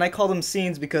scenes? And I call them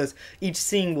scenes because each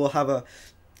scene will have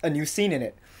a new scene in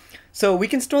it. So we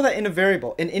can store that in a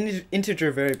variable, an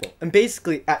integer variable. And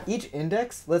basically at each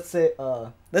index, let's say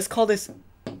let's call this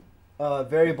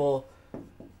variable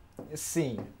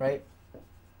scene, right?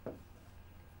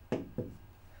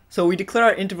 So we declare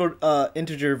our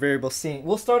integer variable scene.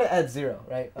 We'll start it at 0,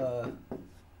 right?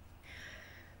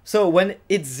 So when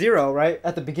it's 0, right,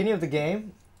 at the beginning of the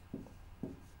game,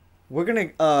 we're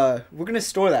gonna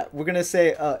store that. We're gonna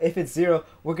say if it's 0,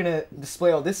 we're gonna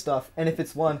display all this stuff, and if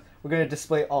it's 1, we're gonna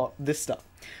display all this stuff.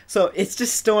 So it's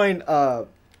just storing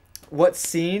what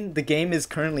scene the game is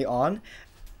currently on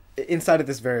inside of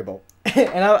this variable.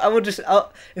 And I will just,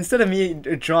 instead of me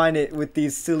drawing it with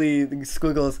these silly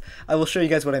squiggles, I will show you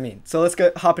guys what I mean. So let's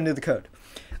hop into the code.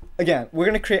 Again, we're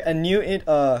going to create a new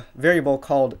variable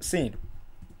called scene.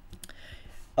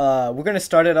 We're going to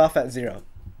start it off at 0.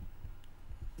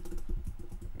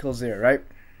 Equals 0, right?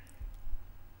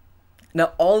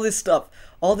 Now all this stuff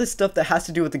that has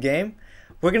to do with the game,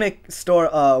 we're going to store,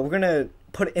 we're going to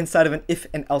put it inside of an if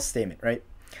and else statement, right?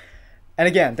 And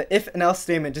again, the if and else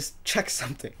statement just checks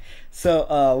something. So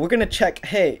we're going to check,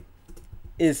 hey,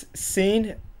 is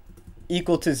scene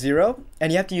equal to 0?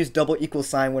 And you have to use double equal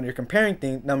sign when you're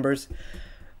comparing numbers.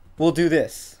 We'll do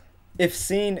this. If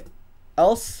scene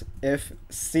else, if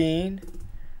scene,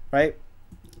 right,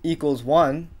 equals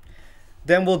 1,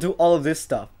 then we'll do all of this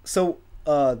stuff. So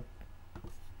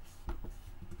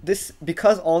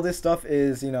because all this stuff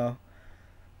is, you know,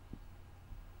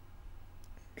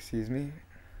 excuse me,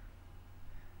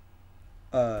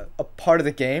 a part of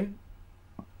the game,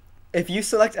 if you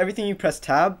select everything, you press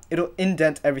tab, it'll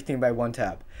indent everything by 1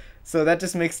 tab. So that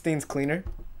just makes things cleaner.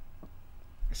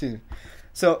 Excuse me.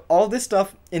 So all this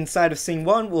stuff inside of scene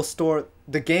 1 will store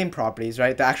the game properties,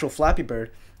 right? The actual Flappy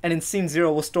Bird. And in scene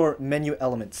 0 we'll store menu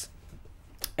elements.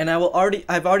 And I've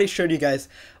already showed you guys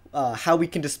how we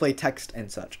can display text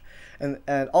and such. And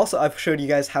also I've showed you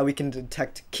guys how we can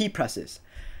detect key presses.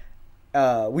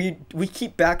 We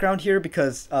keep background here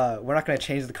because we're not going to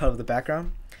change the color of the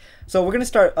background. So we're going to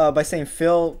start by saying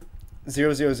fill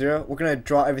 0, 0, 0. We're going to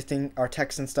draw everything, our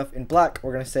text and stuff, in black.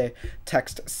 We're going to say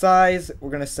text size. We're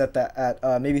going to set that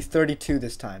at maybe 32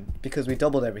 this time because we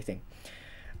doubled everything.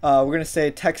 We're going to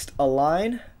say text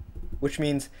align, which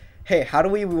means, hey, how do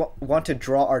we want to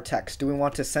draw our text? Do we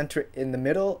want to center it in the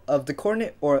middle of the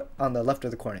coordinate or on the left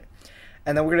of the coordinate?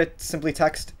 And then we're going to simply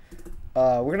text,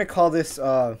 we're going to call this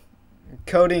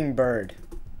coding bird.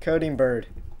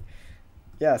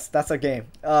 Yes, that's our game.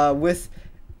 Width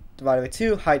divided by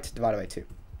 2, height divided by 2.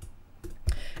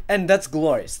 And that's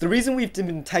glorious. The reason we've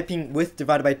been typing width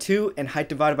divided by 2 and height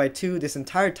divided by 2 this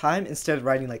entire time instead of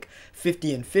writing like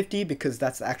 50 and 50, because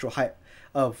that's the actual height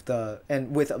of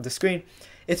and width of the screen,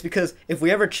 it's because if we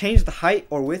ever change the height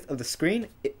or width of the screen,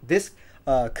 this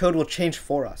code will change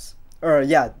for us. Or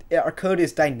yeah, our code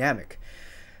is dynamic.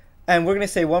 And we're going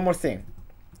to say one more thing.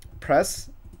 Press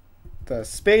the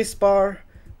space bar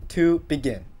to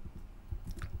begin.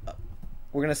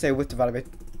 We're going to say width divided by,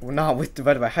 well, not width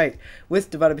divided by height. Width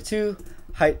divided by 2,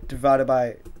 height divided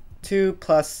by 2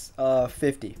 plus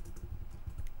 50.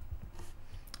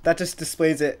 That just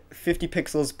displays it 50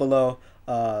 pixels below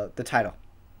the title.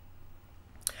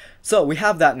 So we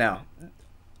have that now.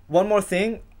 One more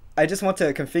thing, I just want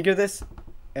to configure this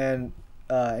and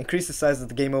increase the size of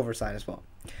the game over sign as well.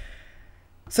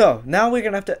 So now we're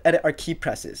gonna have to edit our key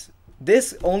presses.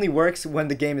 This only works when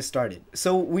the game is started.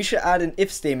 So we should add an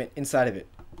if statement inside of it.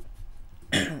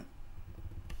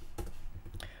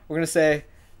 We're gonna say,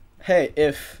 hey,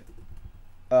 if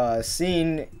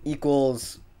scene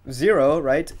equals 0,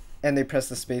 right? And they press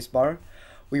the space bar.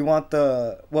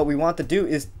 What we want to do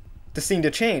is the scene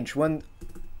to change when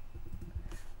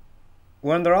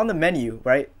they're on the menu,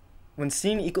 right? When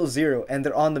scene equals 0 and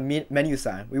they're on the menu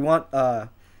sign, we want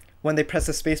when they press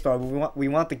the spacebar, we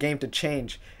want the game to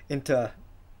change into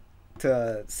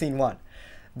scene 1.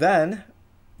 Then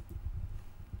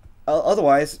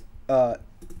otherwise,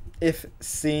 if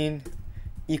scene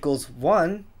equals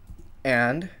 1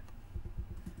 and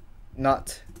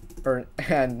not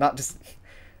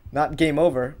game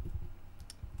over,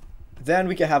 then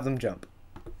we can have them jump.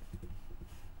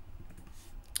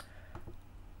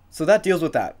 So that deals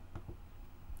with that.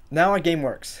 Now our game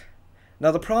works.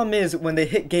 Now the problem is when they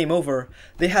hit game over,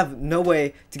 they have no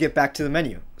way to get back to the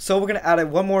menu. So we're gonna add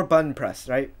one more button press,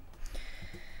 right?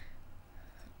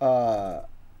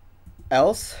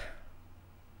 Else,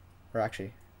 or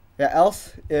actually, yeah,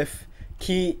 else if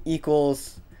key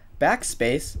equals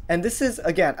backspace, and this is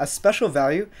again a special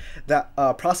value that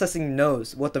processing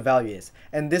knows what the value is,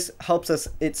 and this helps us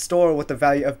store what the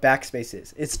value of backspace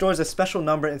is. It stores a special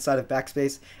number inside of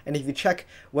backspace, and if you check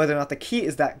whether or not the key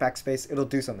is that backspace, it'll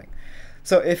do something.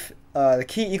 So if the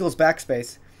key equals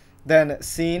backspace, then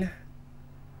scene,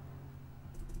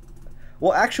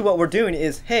 well, actually what we're doing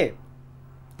is, hey,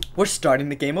 we're starting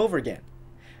the game over again,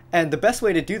 and the best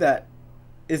way to do that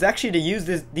is actually to use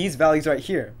these values right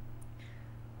here.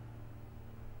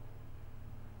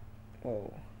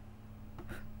 Whoa.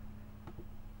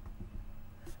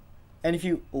 And if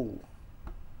you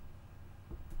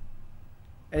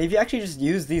actually just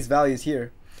use these values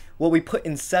here, what we put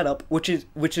in setup, which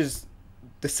is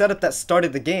the setup that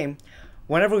started the game,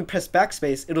 whenever we press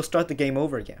backspace, it'll start the game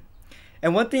over again.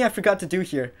 And one thing I forgot to do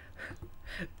here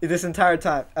this entire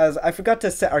time, as I forgot to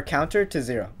set our counter to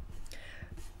 0.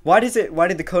 Why did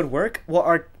the code work?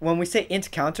 Well, when we say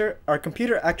int counter, our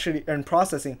computer actually, in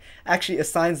processing, actually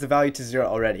assigns the value to 0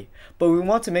 already. But we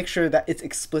want to make sure that it's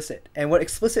explicit. And what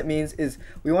explicit means is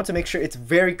we want to make sure it's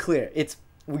very clear.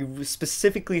 We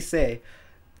specifically say,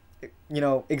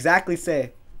 exactly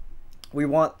say, we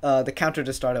want the counter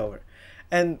to start over.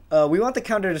 And we want the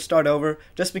counter to start over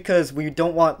just because we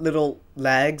don't want little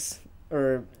lags,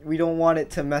 or we don't want it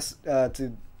to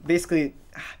to basically,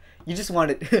 you just want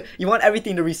it, you want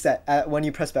everything to reset when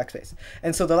you press backspace.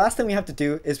 And so the last thing we have to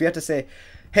do is we have to say,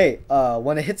 hey,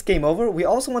 when it hits game over, we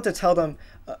also want to tell them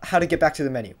how to get back to the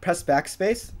menu. Press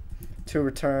backspace to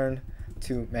return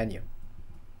to menu.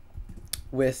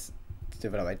 Width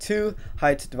divided by 2,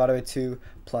 height divided by 2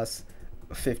 plus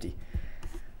 50.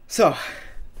 So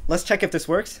let's check if this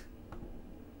works.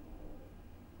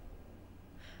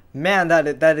 Man,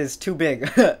 that is too big.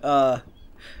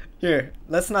 Here,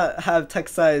 let's not have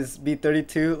text size be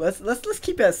 32. Let's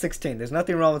keep it at 16. There's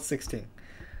nothing wrong with 16.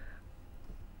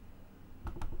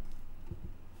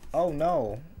 Oh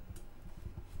no.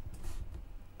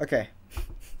 Okay.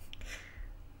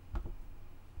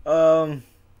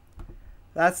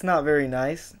 That's not very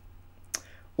nice.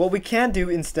 What we can do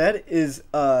instead is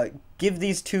give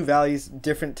these two values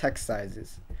different text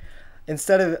sizes.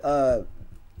 Instead of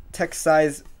text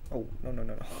size,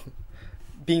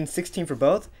 being 16 for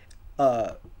both,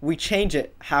 we change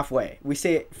it halfway. We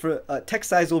say for text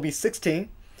size will be 16,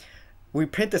 we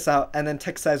print this out, and then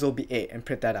text size will be 8 and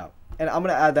print that out. And I'm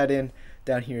gonna add that in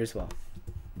down here as well.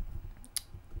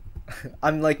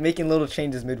 I'm like making little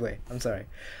changes midway. I'm sorry.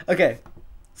 Okay,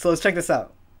 so let's check this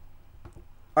out.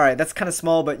 Alright, that's kind of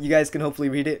small, but you guys can hopefully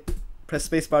read it. Press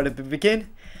spacebar to begin.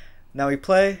 Now we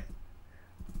play.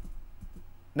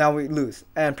 Now we lose.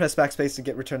 And press backspace to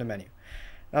get return to menu.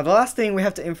 Now the last thing we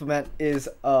have to implement is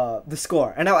the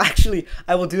score. And now actually,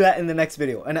 I will do that in the next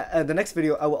video. And the next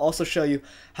video, I will also show you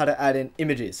how to add in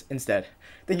images instead.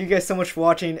 Thank you guys so much for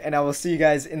watching, and I will see you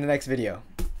guys in the next video.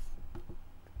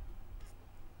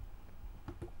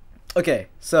 Okay,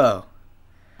 so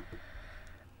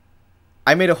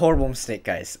I made a horrible mistake,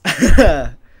 guys.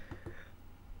 I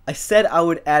said I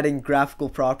would add in graphical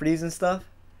properties and stuff,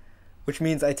 which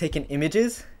means I take in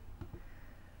images.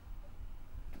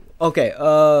 Okay,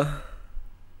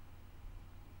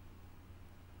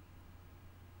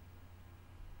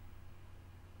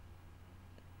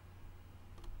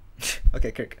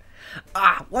 okay, Kirk.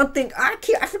 One thing, I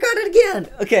forgot it again.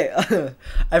 Okay,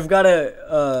 I've got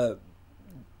to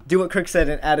do what Kirk said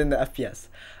and add in the FPS.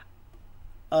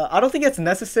 I don't think it's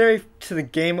necessary to the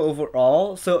game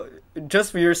overall. So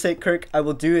just for your sake, Kirk, I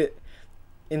will do it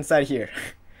inside here.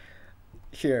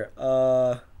 Here.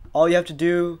 All you have to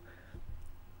do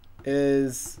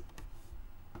is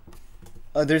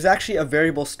there's actually a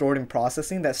variable stored in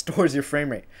processing that stores your frame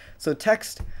rate. So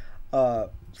text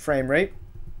frame rate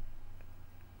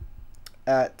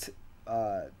at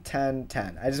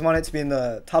 1010. I just want it to be in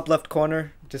the top left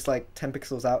corner, just like 10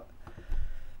 pixels out.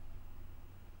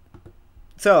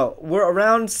 So we're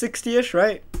around 60ish,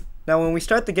 right? Now when we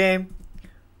start the game,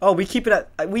 oh, we keep it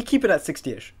at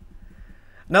 60ish.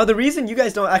 Now the reason you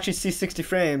guys don't actually see 60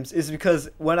 frames is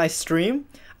because when I stream,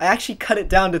 I actually cut it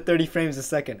down to 30 frames a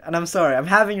second. And I'm sorry, I'm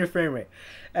having your frame rate.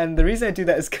 And the reason I do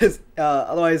that is because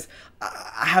otherwise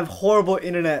I have horrible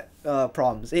internet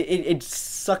problems. It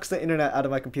sucks the internet out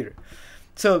of my computer.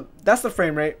 So that's the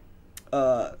frame rate.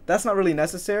 That's not really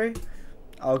necessary.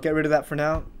 I'll get rid of that for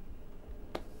now.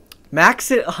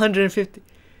 Max it 150.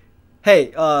 Hey,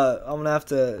 I'm gonna have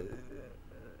to.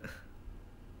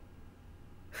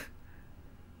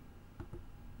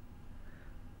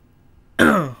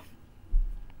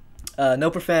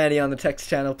 No profanity on the text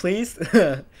channel, please.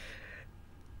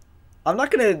 I'm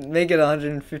not gonna make it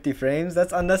 150 frames.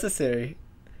 That's unnecessary.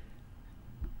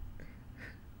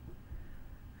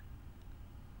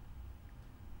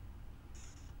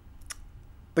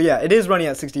 But yeah, it is running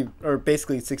at 60 or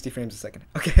basically 60 frames a second.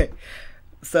 Okay,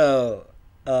 so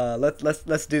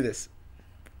let's do this.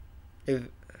 If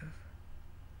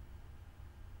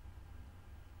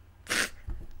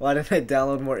why didn't I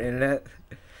download more internet?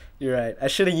 You're right. I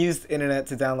should have used internet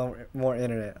to download more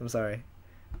internet. I'm sorry.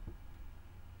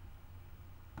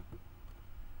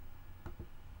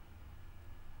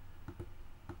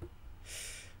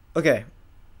 Okay.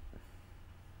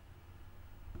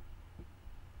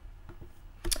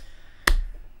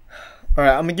 All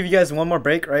right, I'm gonna give you guys one more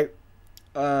break, right?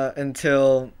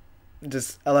 Until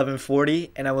just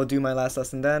 11:40, and I will do my last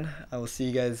lesson then. I will see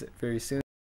you guys very soon.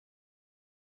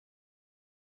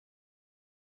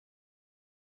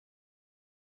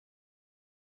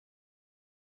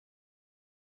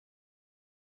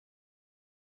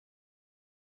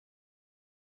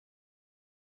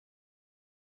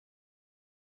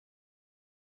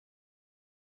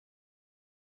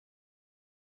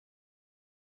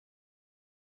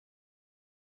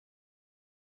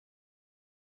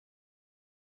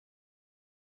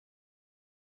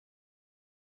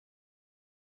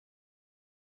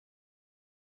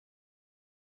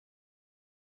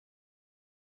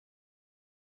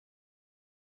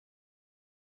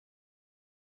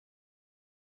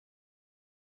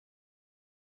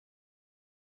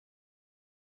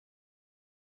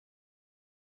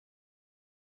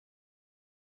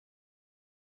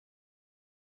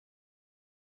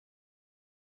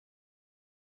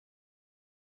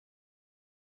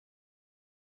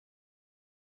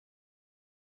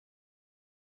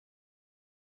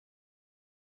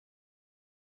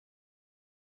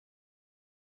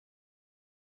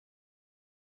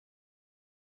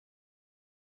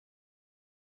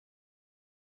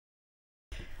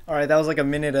 All right, that was like a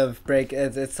minute of break.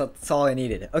 It's all I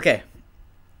needed. Okay.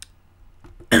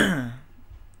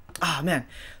 Ah, man.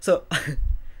 So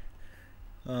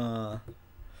uh,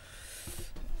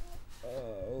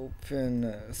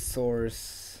 open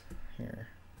source here.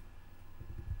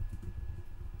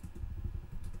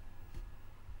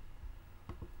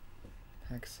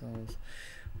 Pixels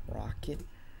Rocket.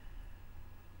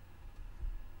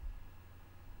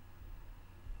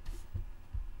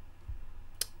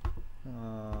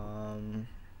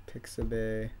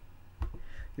 Pixabay.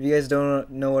 If you guys don't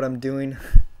know what I'm doing,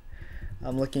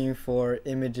 I'm looking for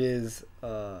images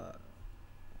that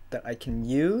I can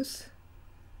use.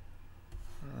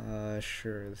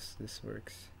 Sure, this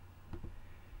works.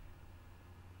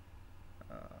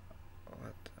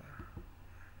 What?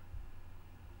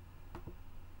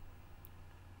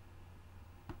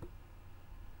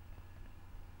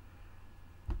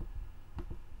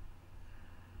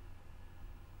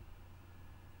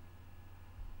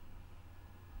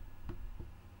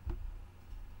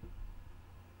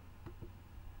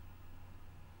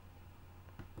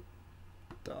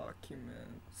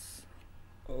 Documents.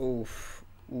 Oof.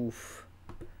 Oof.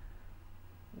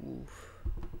 Oof.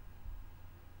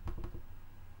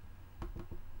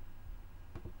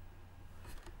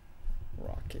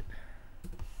 Rocket.png.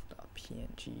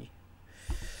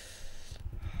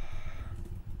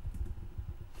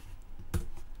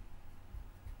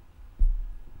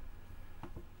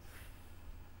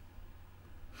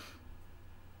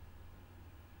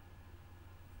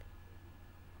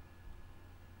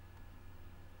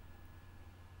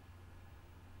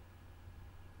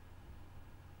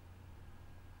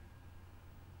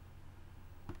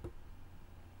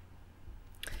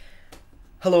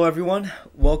 Hello everyone,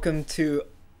 welcome to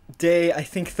day I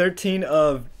think 13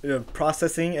 of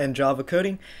processing and Java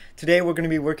coding. Today we're going to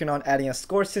be working on adding a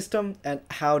score system and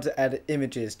how to add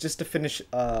images just to finish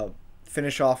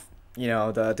off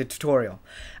the tutorial.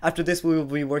 After this we will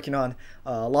be working on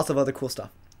lots of other cool stuff.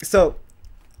 So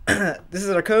this is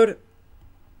our code.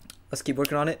 Let's keep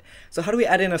working on it. So how do we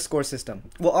add in a score system?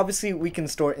 Well, obviously we can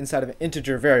store inside of an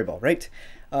integer variable, right?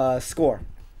 Score.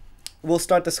 We'll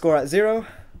start the score at 0.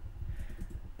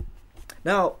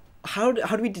 Now, how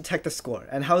do we detect the score,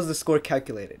 and how is the score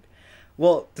calculated?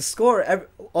 Well, the score,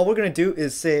 all we're going to do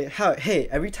is say, hey,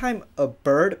 every time a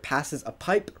bird passes a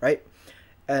pipe, right,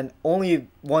 and only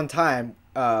one time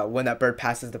when that bird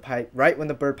passes the pipe, right, when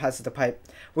the bird passes the pipe,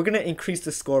 we're going to increase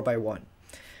the score by 1.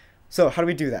 So how do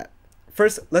we do that?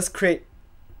 First, let's create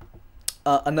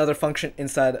another function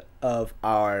inside of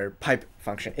our pipe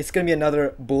function. It's going to be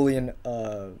another Boolean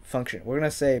function. We're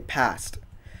going to say passed.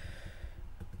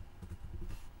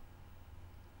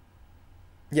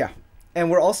 Yeah,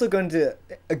 and we're also going to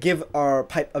give our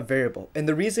pipe a variable. And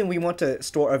the reason we want to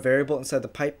store a variable inside the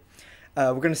pipe,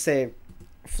 we're going to say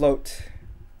float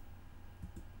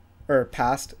or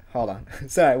passed. Hold on.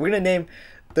 Sorry, we're going to name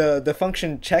the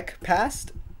function check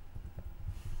passed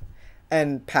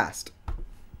and passed.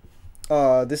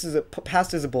 Passed is a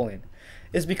Boolean.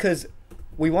 It's because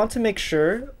we want to make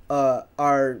sure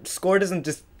our score doesn't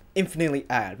just infinitely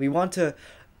add. We want to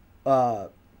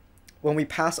when we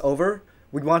pass over,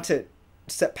 we want to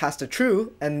set past to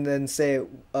true and then say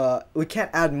we can't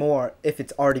add more if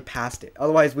it's already past it.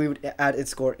 Otherwise, we would add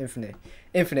its score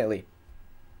infinitely.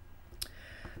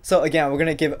 So again, we're going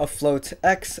to give a float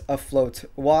x, a float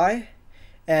y,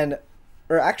 or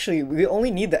actually, we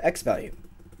only need the x value.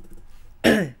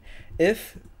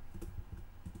 If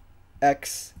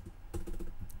x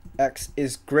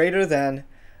is greater than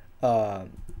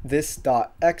this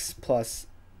dot x plus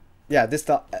this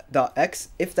dot x,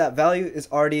 if that value is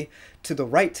already to the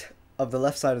right of the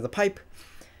left side of the pipe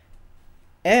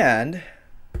and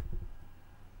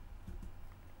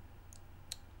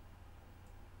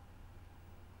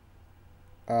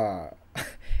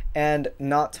and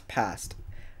not passed,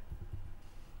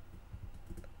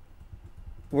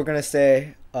 we're gonna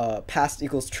say passed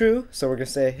equals true. So we're gonna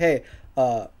say, hey,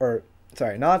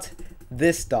 not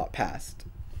this dot passed.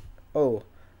 Oh,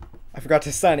 I forgot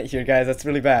to sign it here, guys. That's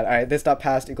really bad. All right, this dot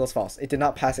passed equals false. It did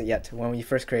not pass it yet when we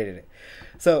first created it.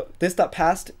 So this dot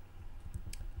passed,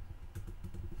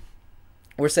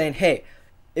 we're saying, hey,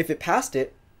 if it passed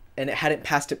it and it hadn't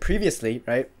passed it previously,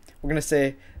 right? We're gonna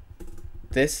say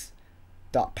this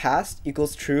dot passed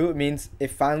equals true. It means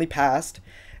it finally passed,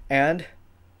 and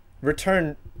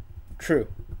return true.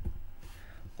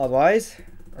 Otherwise,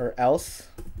 or else,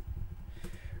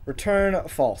 return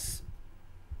false.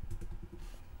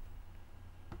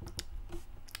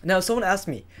 Now, someone asked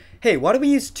me, hey, why do we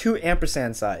use 2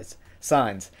 ampersand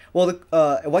signs? Well,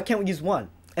 why can't we use 1?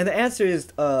 And the answer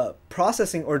is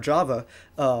processing or Java,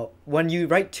 when you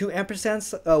write 2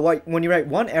 ampersands, when you write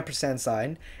 1 ampersand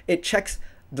sign, it checks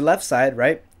the left side,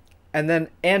 right? And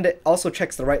it also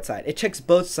checks the right side. It checks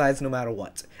both sides no matter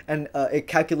what. And it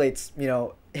calculates,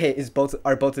 hey,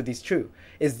 are both of these true?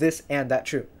 Is this and that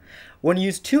true? When you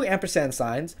use 2 ampersand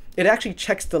signs, it actually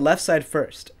checks the left side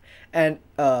first. And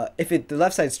if the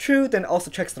left side is true, then it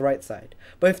also checks the right side.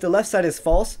 But if the left side is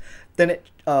false, then it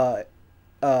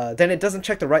doesn't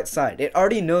check the right side. It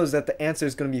already knows that the answer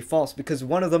is going to be false because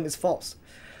one of them is false.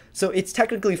 So it's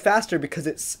technically faster because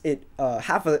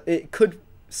it could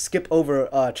skip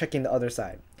over checking the other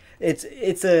side. It's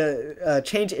a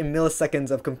change in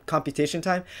milliseconds of computation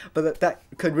time, but that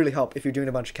could really help if you're doing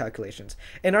a bunch of calculations.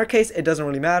 In our case, it doesn't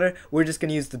really matter. We're just going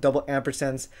to use the double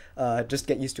ampersands. Just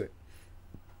get used to it.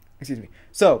 Excuse me.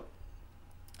 So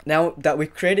now that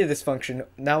we've created this function,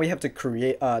 now we have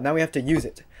to use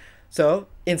it. So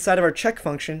inside of our check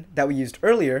function that we used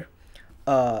earlier,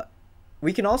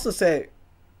 we can also say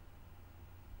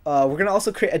we're going to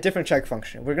also create a different check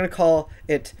function. We're going to call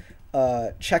it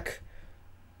check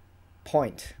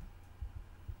point.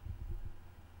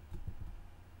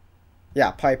 Yeah,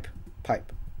 pipe.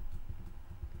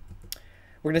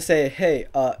 We're going to say, hey,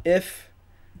 if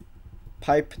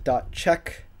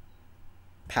pipe.check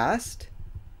passed,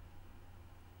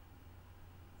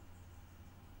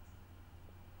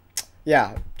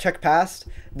 check passed,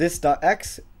 this dot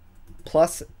x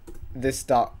plus this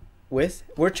dot with,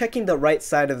 we're checking the right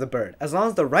side of the bird. As long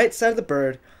as the right side of the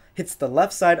bird hits the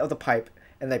left side of the pipe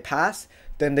and they pass,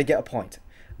 then they get a point.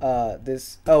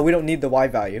 We don't need the y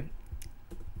value.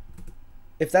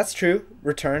 If that's true,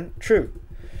 return true.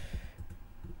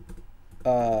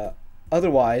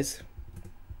 Otherwise,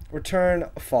 return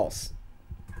false.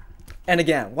 And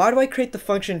again, why do I create the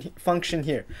function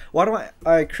here? Why do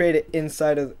I create it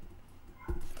inside of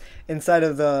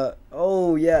the,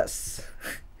 oh yes.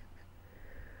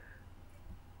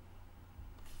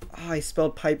 Oh, I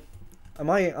spelled pipe. I'm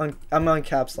on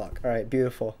caps lock. All right,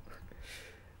 beautiful.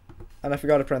 And I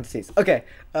forgot a parentheses. Okay,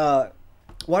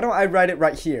 why don't I write it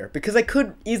right here? Because I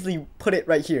could easily put it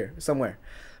right here somewhere.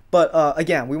 But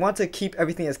again, we want to keep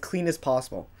everything as clean as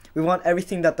possible. We want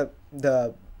everything that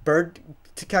the bird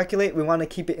to calculate, we want to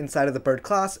keep it inside of the bird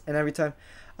class. And every time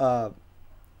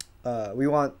we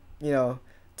want, you know,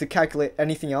 to calculate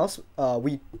anything else,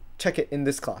 we check it in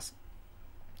this class.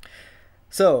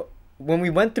 So when we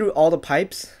went through all the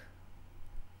pipes,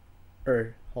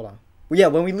 or hold on. Well, yeah,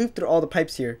 when we looped through all the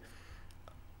pipes here,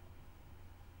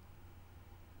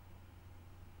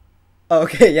 oh,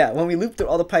 okay, yeah. When we loop through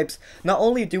all the pipes, not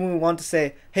only do we want to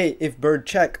say, hey, if bird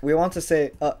check, we want to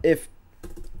say, if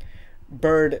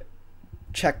bird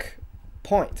check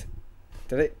point.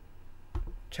 Did it?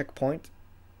 Check point?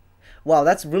 Wow,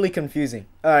 that's really confusing.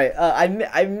 All right, I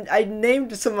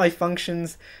named some of my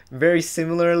functions very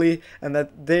similarly, and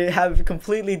that they have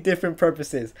completely different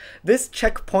purposes. This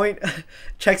checkpoint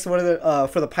checks whether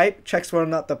for the pipe, checks whether or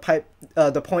not the point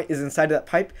is inside of that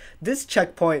pipe. This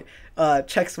checkpoint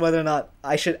checks whether or not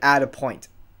I should add a point.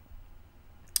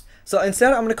 So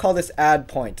instead, I'm gonna call this add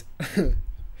point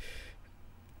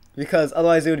because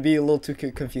otherwise it would be a little too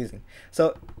confusing.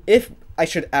 So if I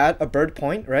should add a bird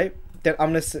point, right? Then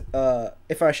I'm gonna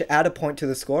if I should add a point to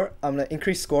the score, I'm gonna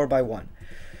increase score by 1.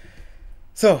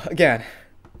 So again,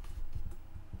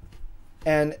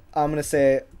 and I'm gonna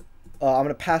say I'm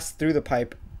gonna pass through the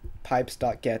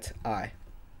pipes.get I.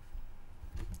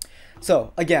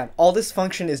 So again, all this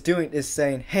function is doing is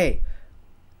saying, hey,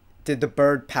 did the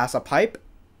bird pass a pipe?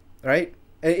 Right?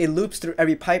 It loops through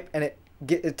every pipe, and it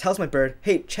tells my bird,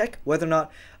 hey, check whether or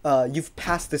not you've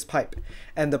passed this pipe.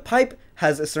 And the pipe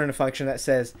has a certain function that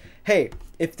says, hey,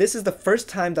 if this is the first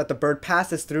time that the bird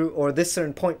passes through, or this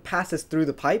certain point passes through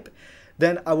the pipe,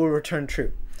 then I will return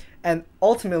true. And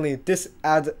ultimately, this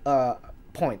adds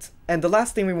points. And the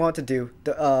last thing we want to do,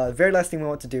 the very last thing we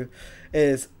want to do,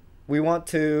 is we want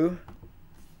to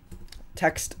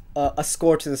text a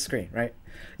score to the screen, right?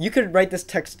 You could write this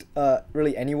text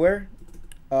really anywhere.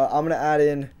 I'm gonna add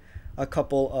in a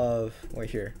couple of, wait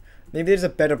here, maybe there's a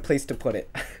better place to put it.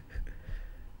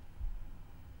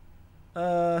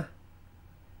 Yeah,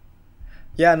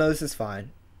 no, this is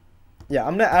fine. Yeah,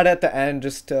 I'm gonna add at the end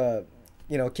just to,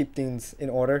 you know, keep things in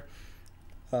order.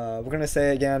 We're gonna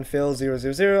say again fill 0,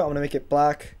 0, 0. I'm gonna make it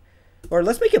black, or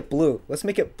let's make it blue. Let's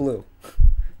make it blue.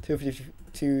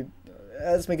 252.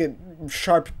 Let's make it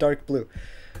sharp dark blue.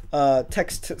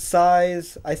 Text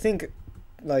size, I think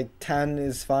like 10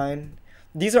 is fine.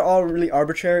 These are all really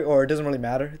arbitrary, or it doesn't really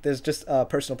matter. There's just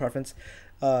personal preference.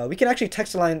 We can actually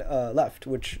text align left,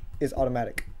 which is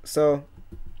automatic. So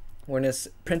we're going to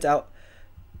print out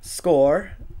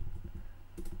score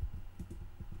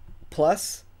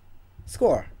plus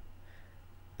score.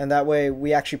 And that way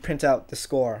we actually print out the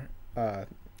score,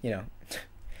 you know.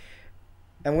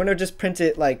 And we're going to just print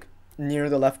it like near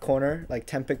the left corner, like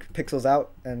 10 pixels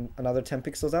out and another 10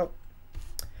 pixels out.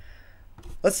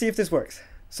 Let's see if this works.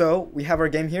 So we have our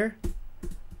game here.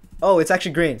 Oh, it's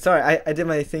actually green. Sorry, I did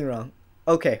my thing wrong.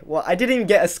 Okay, well, I didn't even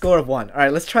get a score of 1. All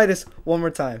right, let's try this one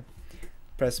more time.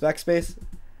 Press backspace.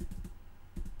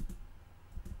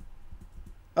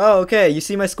 Oh, okay, you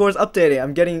see my scores updating.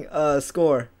 I'm getting a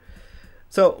score.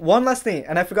 So one last thing,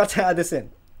 and I forgot to add this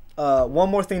in. One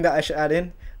more thing that I should add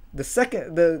in.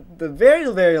 The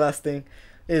very last thing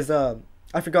is I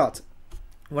forgot.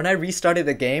 When I restarted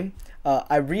the game,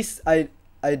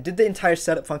 I did the entire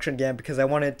setup function again because I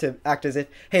wanted to act as if,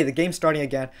 hey, the game's starting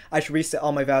again. I should reset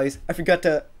all my values. I forgot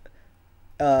to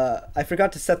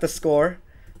set the score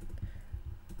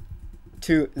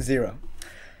to 0.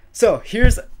 So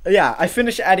here's, yeah, I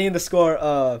finished adding in the score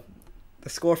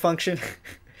function,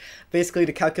 basically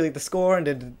to calculate the score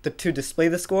and to display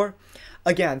the score.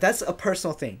 Again, that's a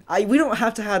personal thing. We don't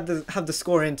have to have the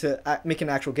score in to make an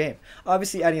actual game.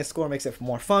 Obviously, adding a score makes it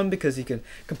more fun because you can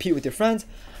compete with your friends.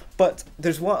 But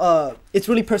there's one. It's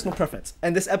really personal preference,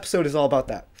 and this episode is all about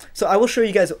that. So I will show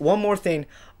you guys one more thing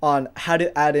on how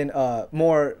to add in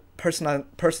more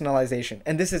personalization,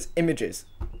 and this is images.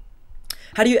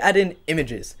 How do you add in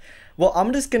images? Well,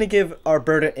 I'm just gonna give our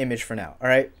bird an image for now. All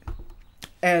right,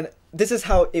 and this is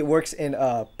how it works in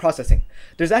processing.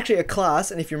 There's actually a class,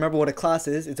 and if you remember what a class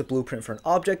is, it's a blueprint for an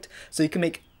object. So you can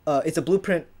make it's a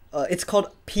blueprint. It's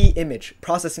called p-image,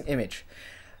 processing image.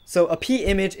 So a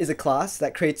p-image is a class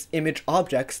that creates image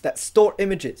objects that store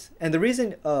images. And the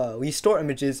reason we store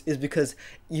images is because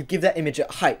you give that image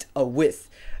a height, a width,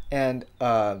 and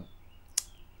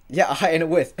yeah, a height and a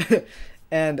width.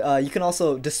 And you can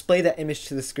also display that image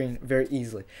to the screen very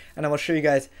easily. And I will show you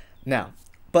guys now.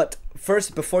 But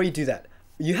first, before you do that,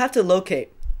 you have to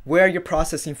locate where your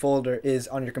processing folder is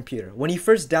on your computer. When you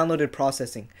first downloaded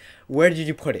processing, where did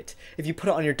you put it? If you put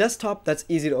it on your desktop, that's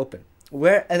easy to open.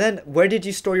 Where did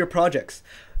you store your projects?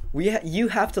 You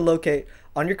have to locate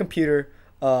on your computer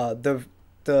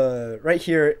the right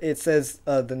here it says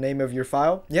the name of your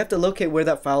file. You have to locate where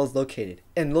that file is located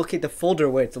and locate the folder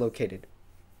where it's located.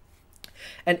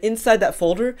 And inside that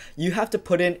folder, you have to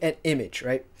put in an image,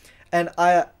 right? And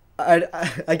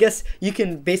I guess you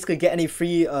can basically get any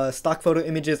free stock photo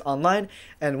images online.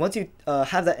 And once you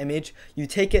have that image, you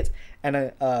take it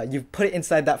and you put it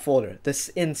inside that folder.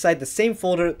 Inside the same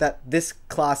folder that this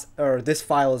class or this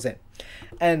file is in.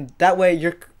 And that way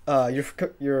your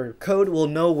code will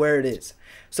know where it is.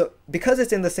 So because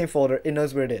it's in the same folder, it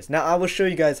knows where it is. Now I will show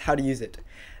you guys how to use it.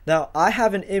 Now I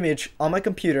have an image on my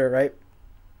computer, right?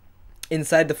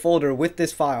 Inside the folder with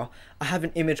this file, I have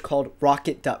an image called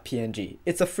rocket.png.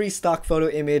 It's a free stock photo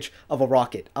image of a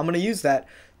rocket. I'm going to use that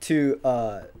to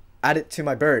add it to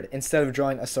my bird instead of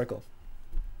drawing a circle.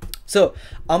 So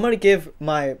I'm going to give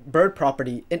my bird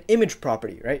property an image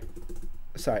property, right?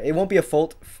 Sorry, it won't be a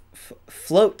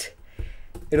float.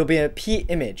 It'll be a p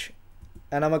image,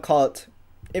 and I'm going to call it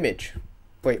image.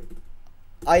 Wait,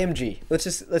 img. Let's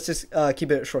just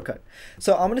keep it a shortcut.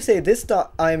 So I'm going to say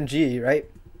this.img, right?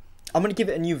 I'm going to give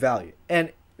it a new value.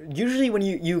 And usually when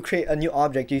you create a new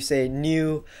object, you say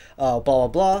new blah, blah,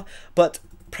 blah. But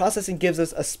processing gives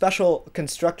us a special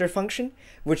constructor function,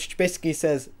 which basically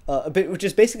says, which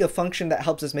is basically a function that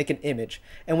helps us make an image.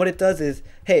 And what it does is,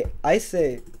 hey, I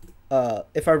say,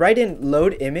 if I write in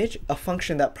load image, a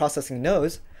function that processing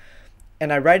knows,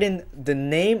 and I write in the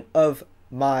name of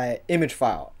my image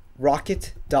file,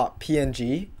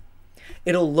 rocket.png,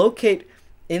 it'll locate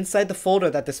inside the folder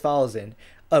that this file is in,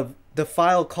 the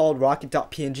file called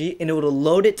rocket.png, and it will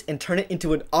load it and turn it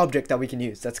into an object that we can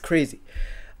use. That's crazy.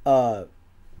 And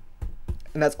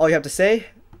that's all you have to say.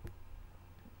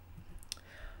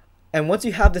 And once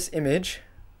you have this image,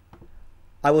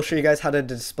 I will show you guys how to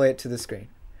display it to the screen.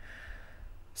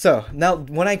 So now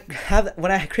when I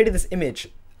created this image,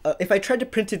 if I tried to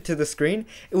print it to the screen,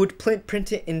 it would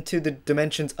print it into the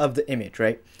dimensions of the image,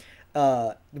 right?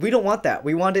 We don't want that.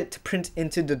 We want it to print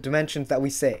into the dimensions that we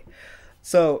say.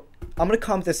 So I'm going to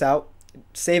comment this out,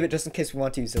 save it just in case we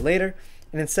want to use it later,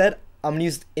 and instead I'm going to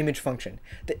use the image function.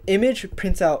 The image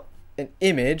prints out an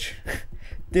image,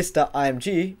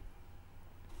 this.img,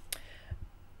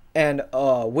 and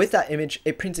with that image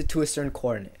it prints it to a certain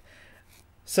coordinate.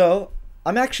 So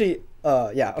I'm actually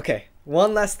yeah, okay,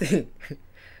 one last thing.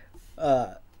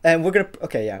 And we're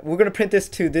gonna print this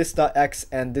to this.x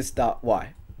and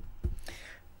this.y.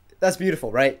 That's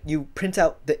beautiful, right? You print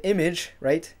out the image,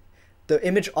 right? The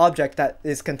image object that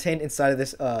is contained inside of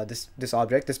this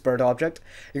object, this bird object.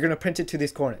 You're gonna print it to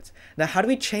these coordinates. Now, how do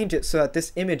we change it so that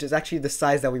this image is actually the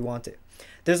size that we want it?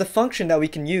 There's a function that we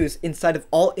can use inside of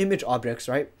all image objects,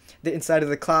 right? Inside of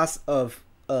the class of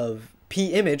p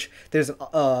image, there's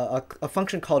a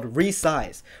function called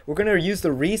resize. We're gonna use the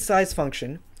resize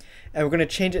function, and we're going to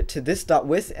change it to this dot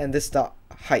width and this dot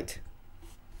height.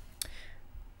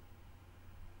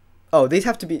 Oh, these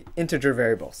have to be integer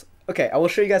variables. Okay, I will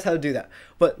show you guys how to do that.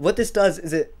 But what this does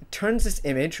is it turns this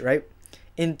image, right,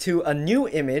 into a new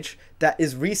image that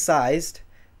is resized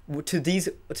to this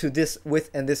width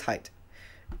and this height.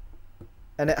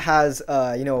 And it has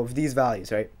you know, these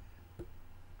values, right?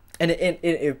 And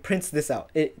it prints this out.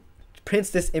 It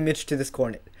prints this image to this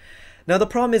coordinate. Now the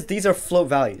problem is these are float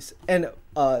values, and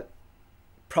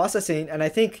processing, and I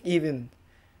think even,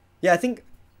 yeah,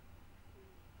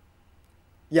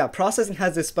 processing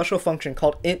has this special function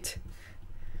called int,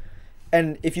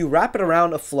 and if you wrap it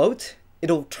around a float,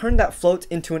 it'll turn that float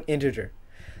into an integer.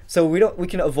 So we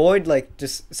can avoid like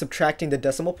just subtracting the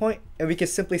decimal point, and we can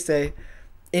simply say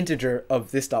integer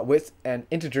of this dot width and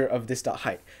integer of this dot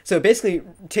height. So it basically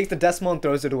takes the decimal and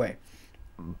throws it away.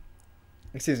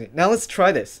 Excuse me. Now let's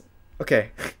try this.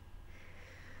 Okay.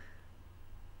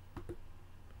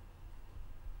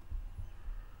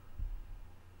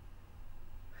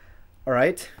 All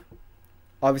right.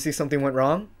 Obviously something went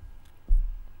wrong.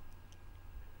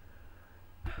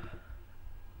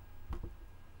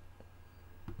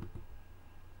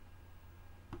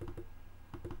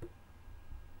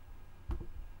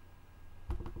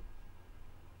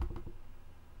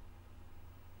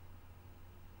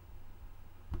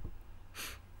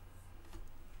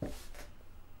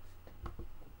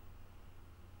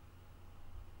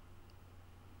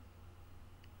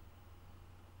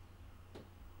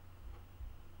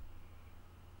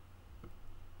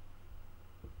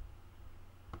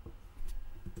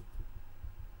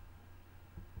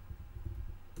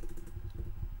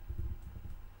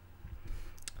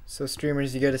 So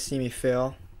streamers, you gotta see me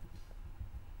fail.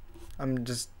 I'm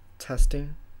just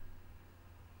testing.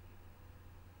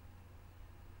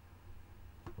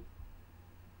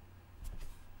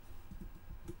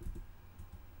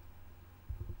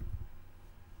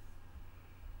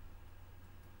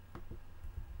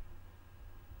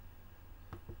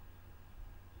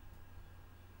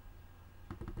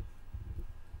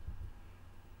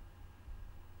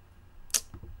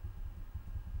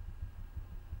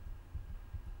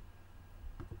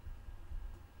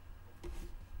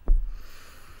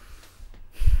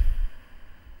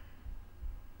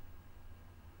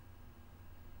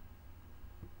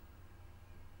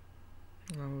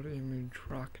 Load image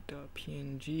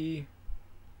rocket.png.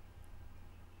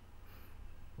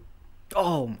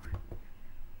 Oh my.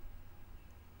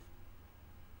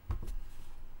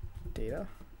 Data.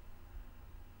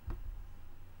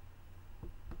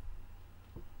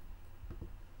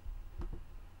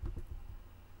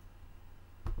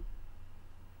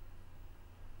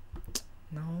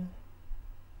 No.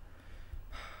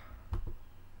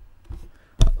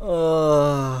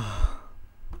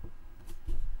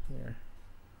 Here.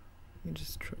 Let me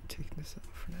just try taking this out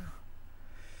for now.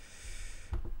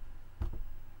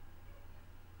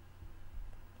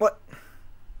 What?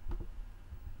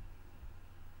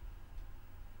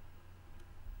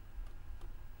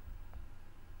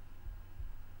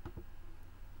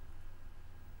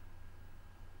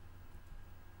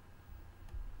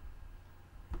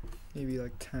 Maybe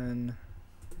like 10.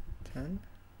 10?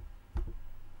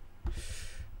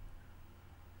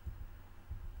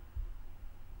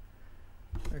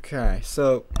 Okay,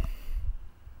 so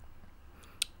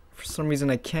for some reason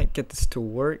I can't get this to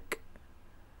work.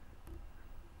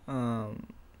 I'm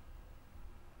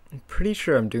pretty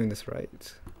sure I'm doing this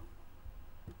right.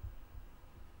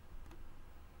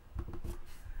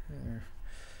 Here.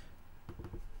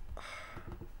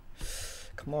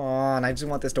 Come on, I just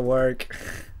want this to work.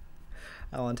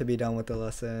 I want to be done with the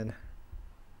lesson.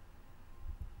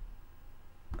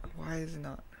 Why is it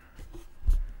not?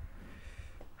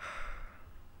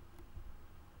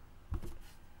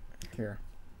 Here.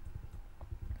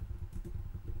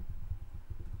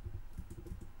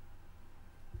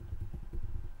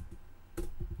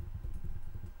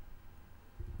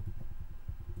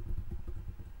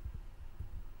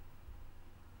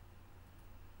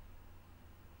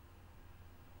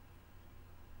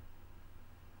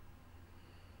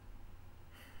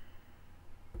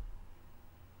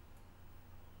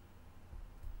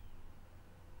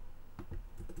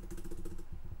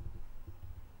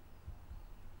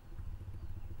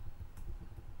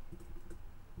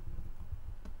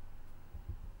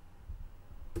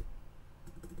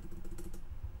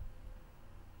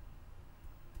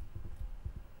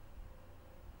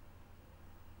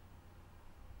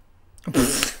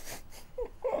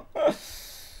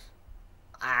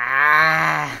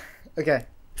 Okay.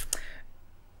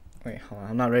 Wait, hold on.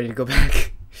 I'm not ready to go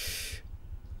back.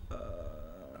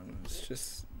 Let's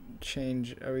just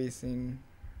change everything.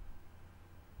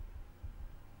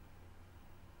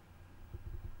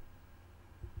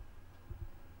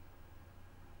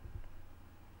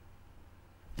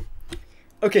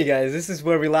 Okay, guys, this is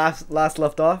where we last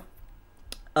left off.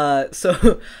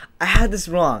 So I had this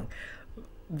wrong.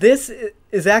 This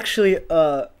is actually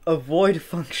a void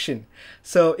function,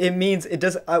 so it means it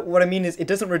does. What I mean is it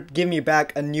doesn't give me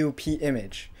back a new p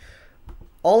image.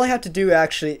 All I have to do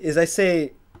actually is I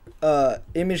say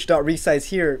image.resize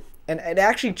here, and it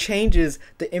actually changes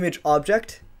the image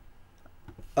object,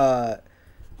 and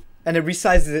it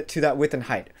resizes it to that width and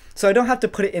height. So I don't have to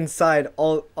put it inside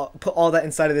put all that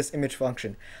inside of this image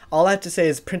function. All I have to say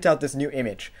is print out this new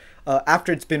image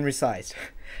after it's been resized.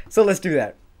 So let's do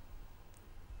that.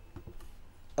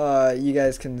 You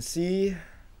guys can see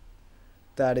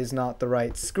that is not the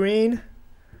right screen.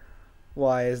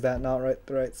 Why is that not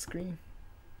the right screen?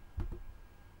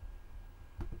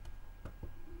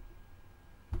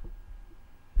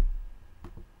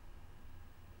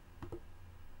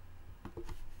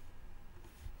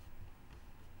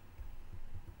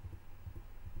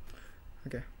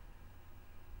 Okay.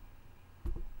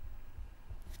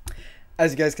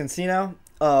 As you guys can see now,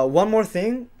 one more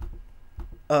thing.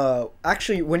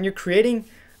 Actually, when you're creating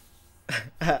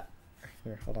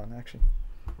here, hold on, actually.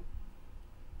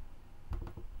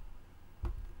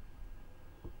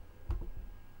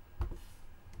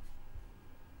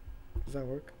 Does that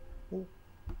work? Ooh.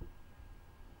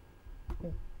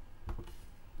 Ooh.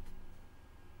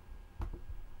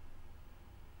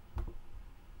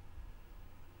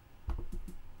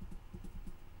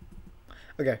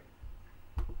 Okay.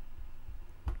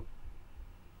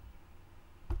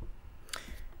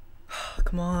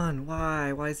 Come on,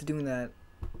 why? Why is it doing that?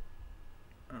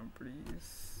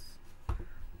 Please.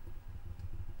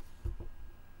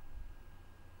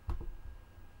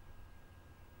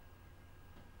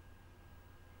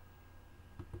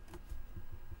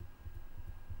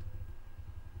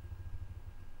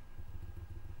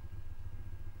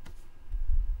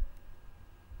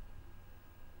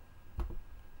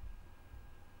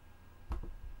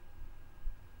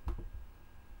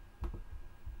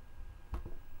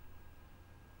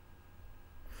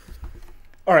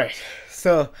 All right,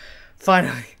 so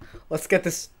finally, let's get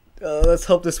this. Let's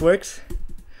hope this works.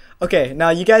 Okay, now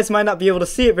you guys might not be able to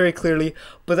see it very clearly,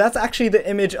 but that's actually the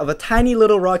image of a tiny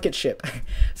little rocket ship.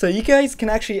 So you guys can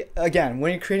actually, again,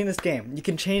 when you're creating this game, you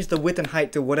can change the width and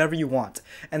height to whatever you want,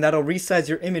 and that'll resize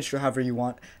your image to however you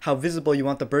want, how visible you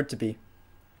want the bird to be,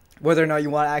 whether or not you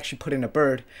want to actually put in a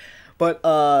bird. But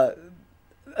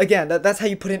again, that's how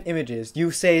you put in images.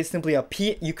 You say simply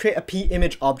you create a p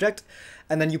image object,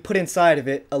 and then you put inside of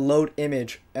it a load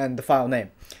image and the file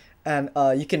name. And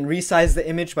you can resize the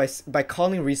image by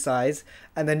calling resize,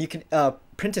 and then you can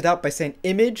print it out by saying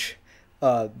image,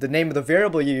 the name of the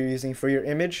variable you're using for your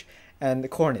image, and the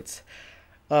coordinates.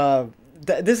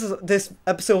 This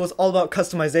episode was all about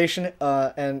customization,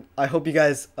 and I hope you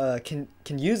guys can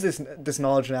use this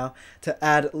knowledge now to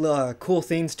add cool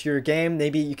things to your game.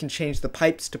 Maybe you can change the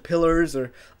pipes to pillars,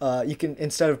 or you can,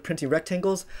 instead of printing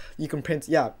rectangles, you can print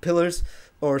pillars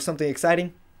or something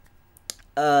exciting.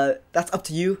 That's up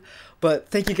to you, but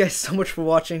thank you guys so much for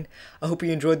watching. I hope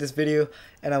you enjoyed this video,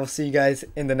 and I will see you guys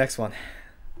in the next one.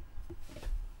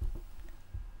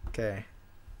 Okay.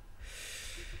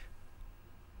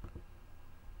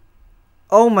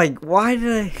 Oh my, why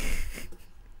did I?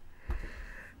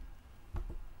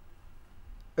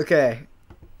 Okay.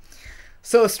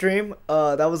 So stream,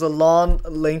 that was a long,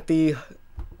 lengthy,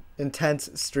 intense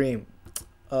stream.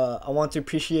 I want to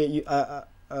appreciate you,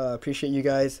 appreciate you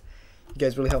guys. You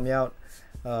guys really helped me out.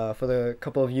 For the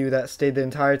couple of you that stayed the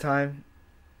entire time.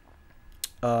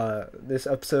 This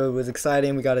episode was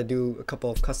exciting. We got to do a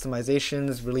couple of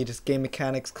customizations, really just game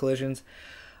mechanics, collisions,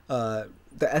 the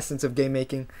essence of game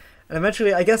making. And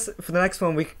eventually, I guess for the next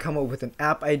one, we could come up with an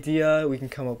app idea. We can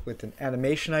come up with an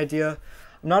animation idea.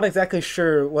 I'm not exactly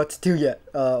sure what to do yet,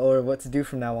 or what to do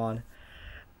from now on,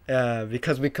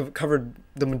 because we covered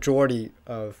the majority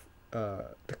of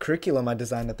the curriculum I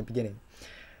designed at the beginning.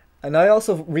 And I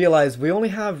also realized we only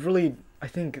have really, I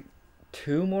think,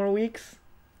 2 more weeks.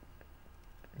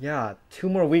 Yeah, 2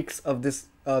 more weeks of this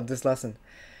lesson.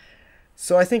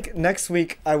 So I think next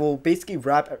week I will basically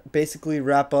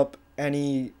wrap up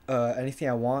anything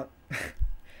I want,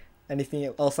 anything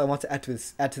else I want to add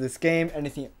to this game,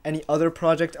 any other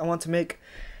project I want to make,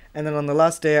 and then on the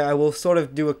last day I will sort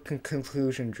of do a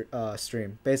conclusion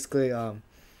stream, basically all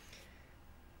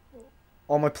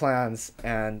my plans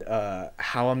and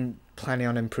how I'm planning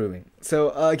on improving.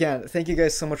 So again, thank you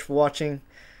guys so much for watching.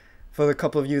 For the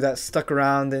couple of you that stuck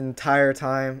around the entire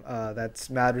time,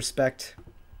 that's mad respect.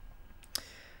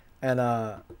 And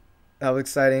that was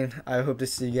exciting. I hope to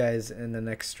see you guys in the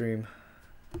next stream.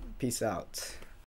 Peace out.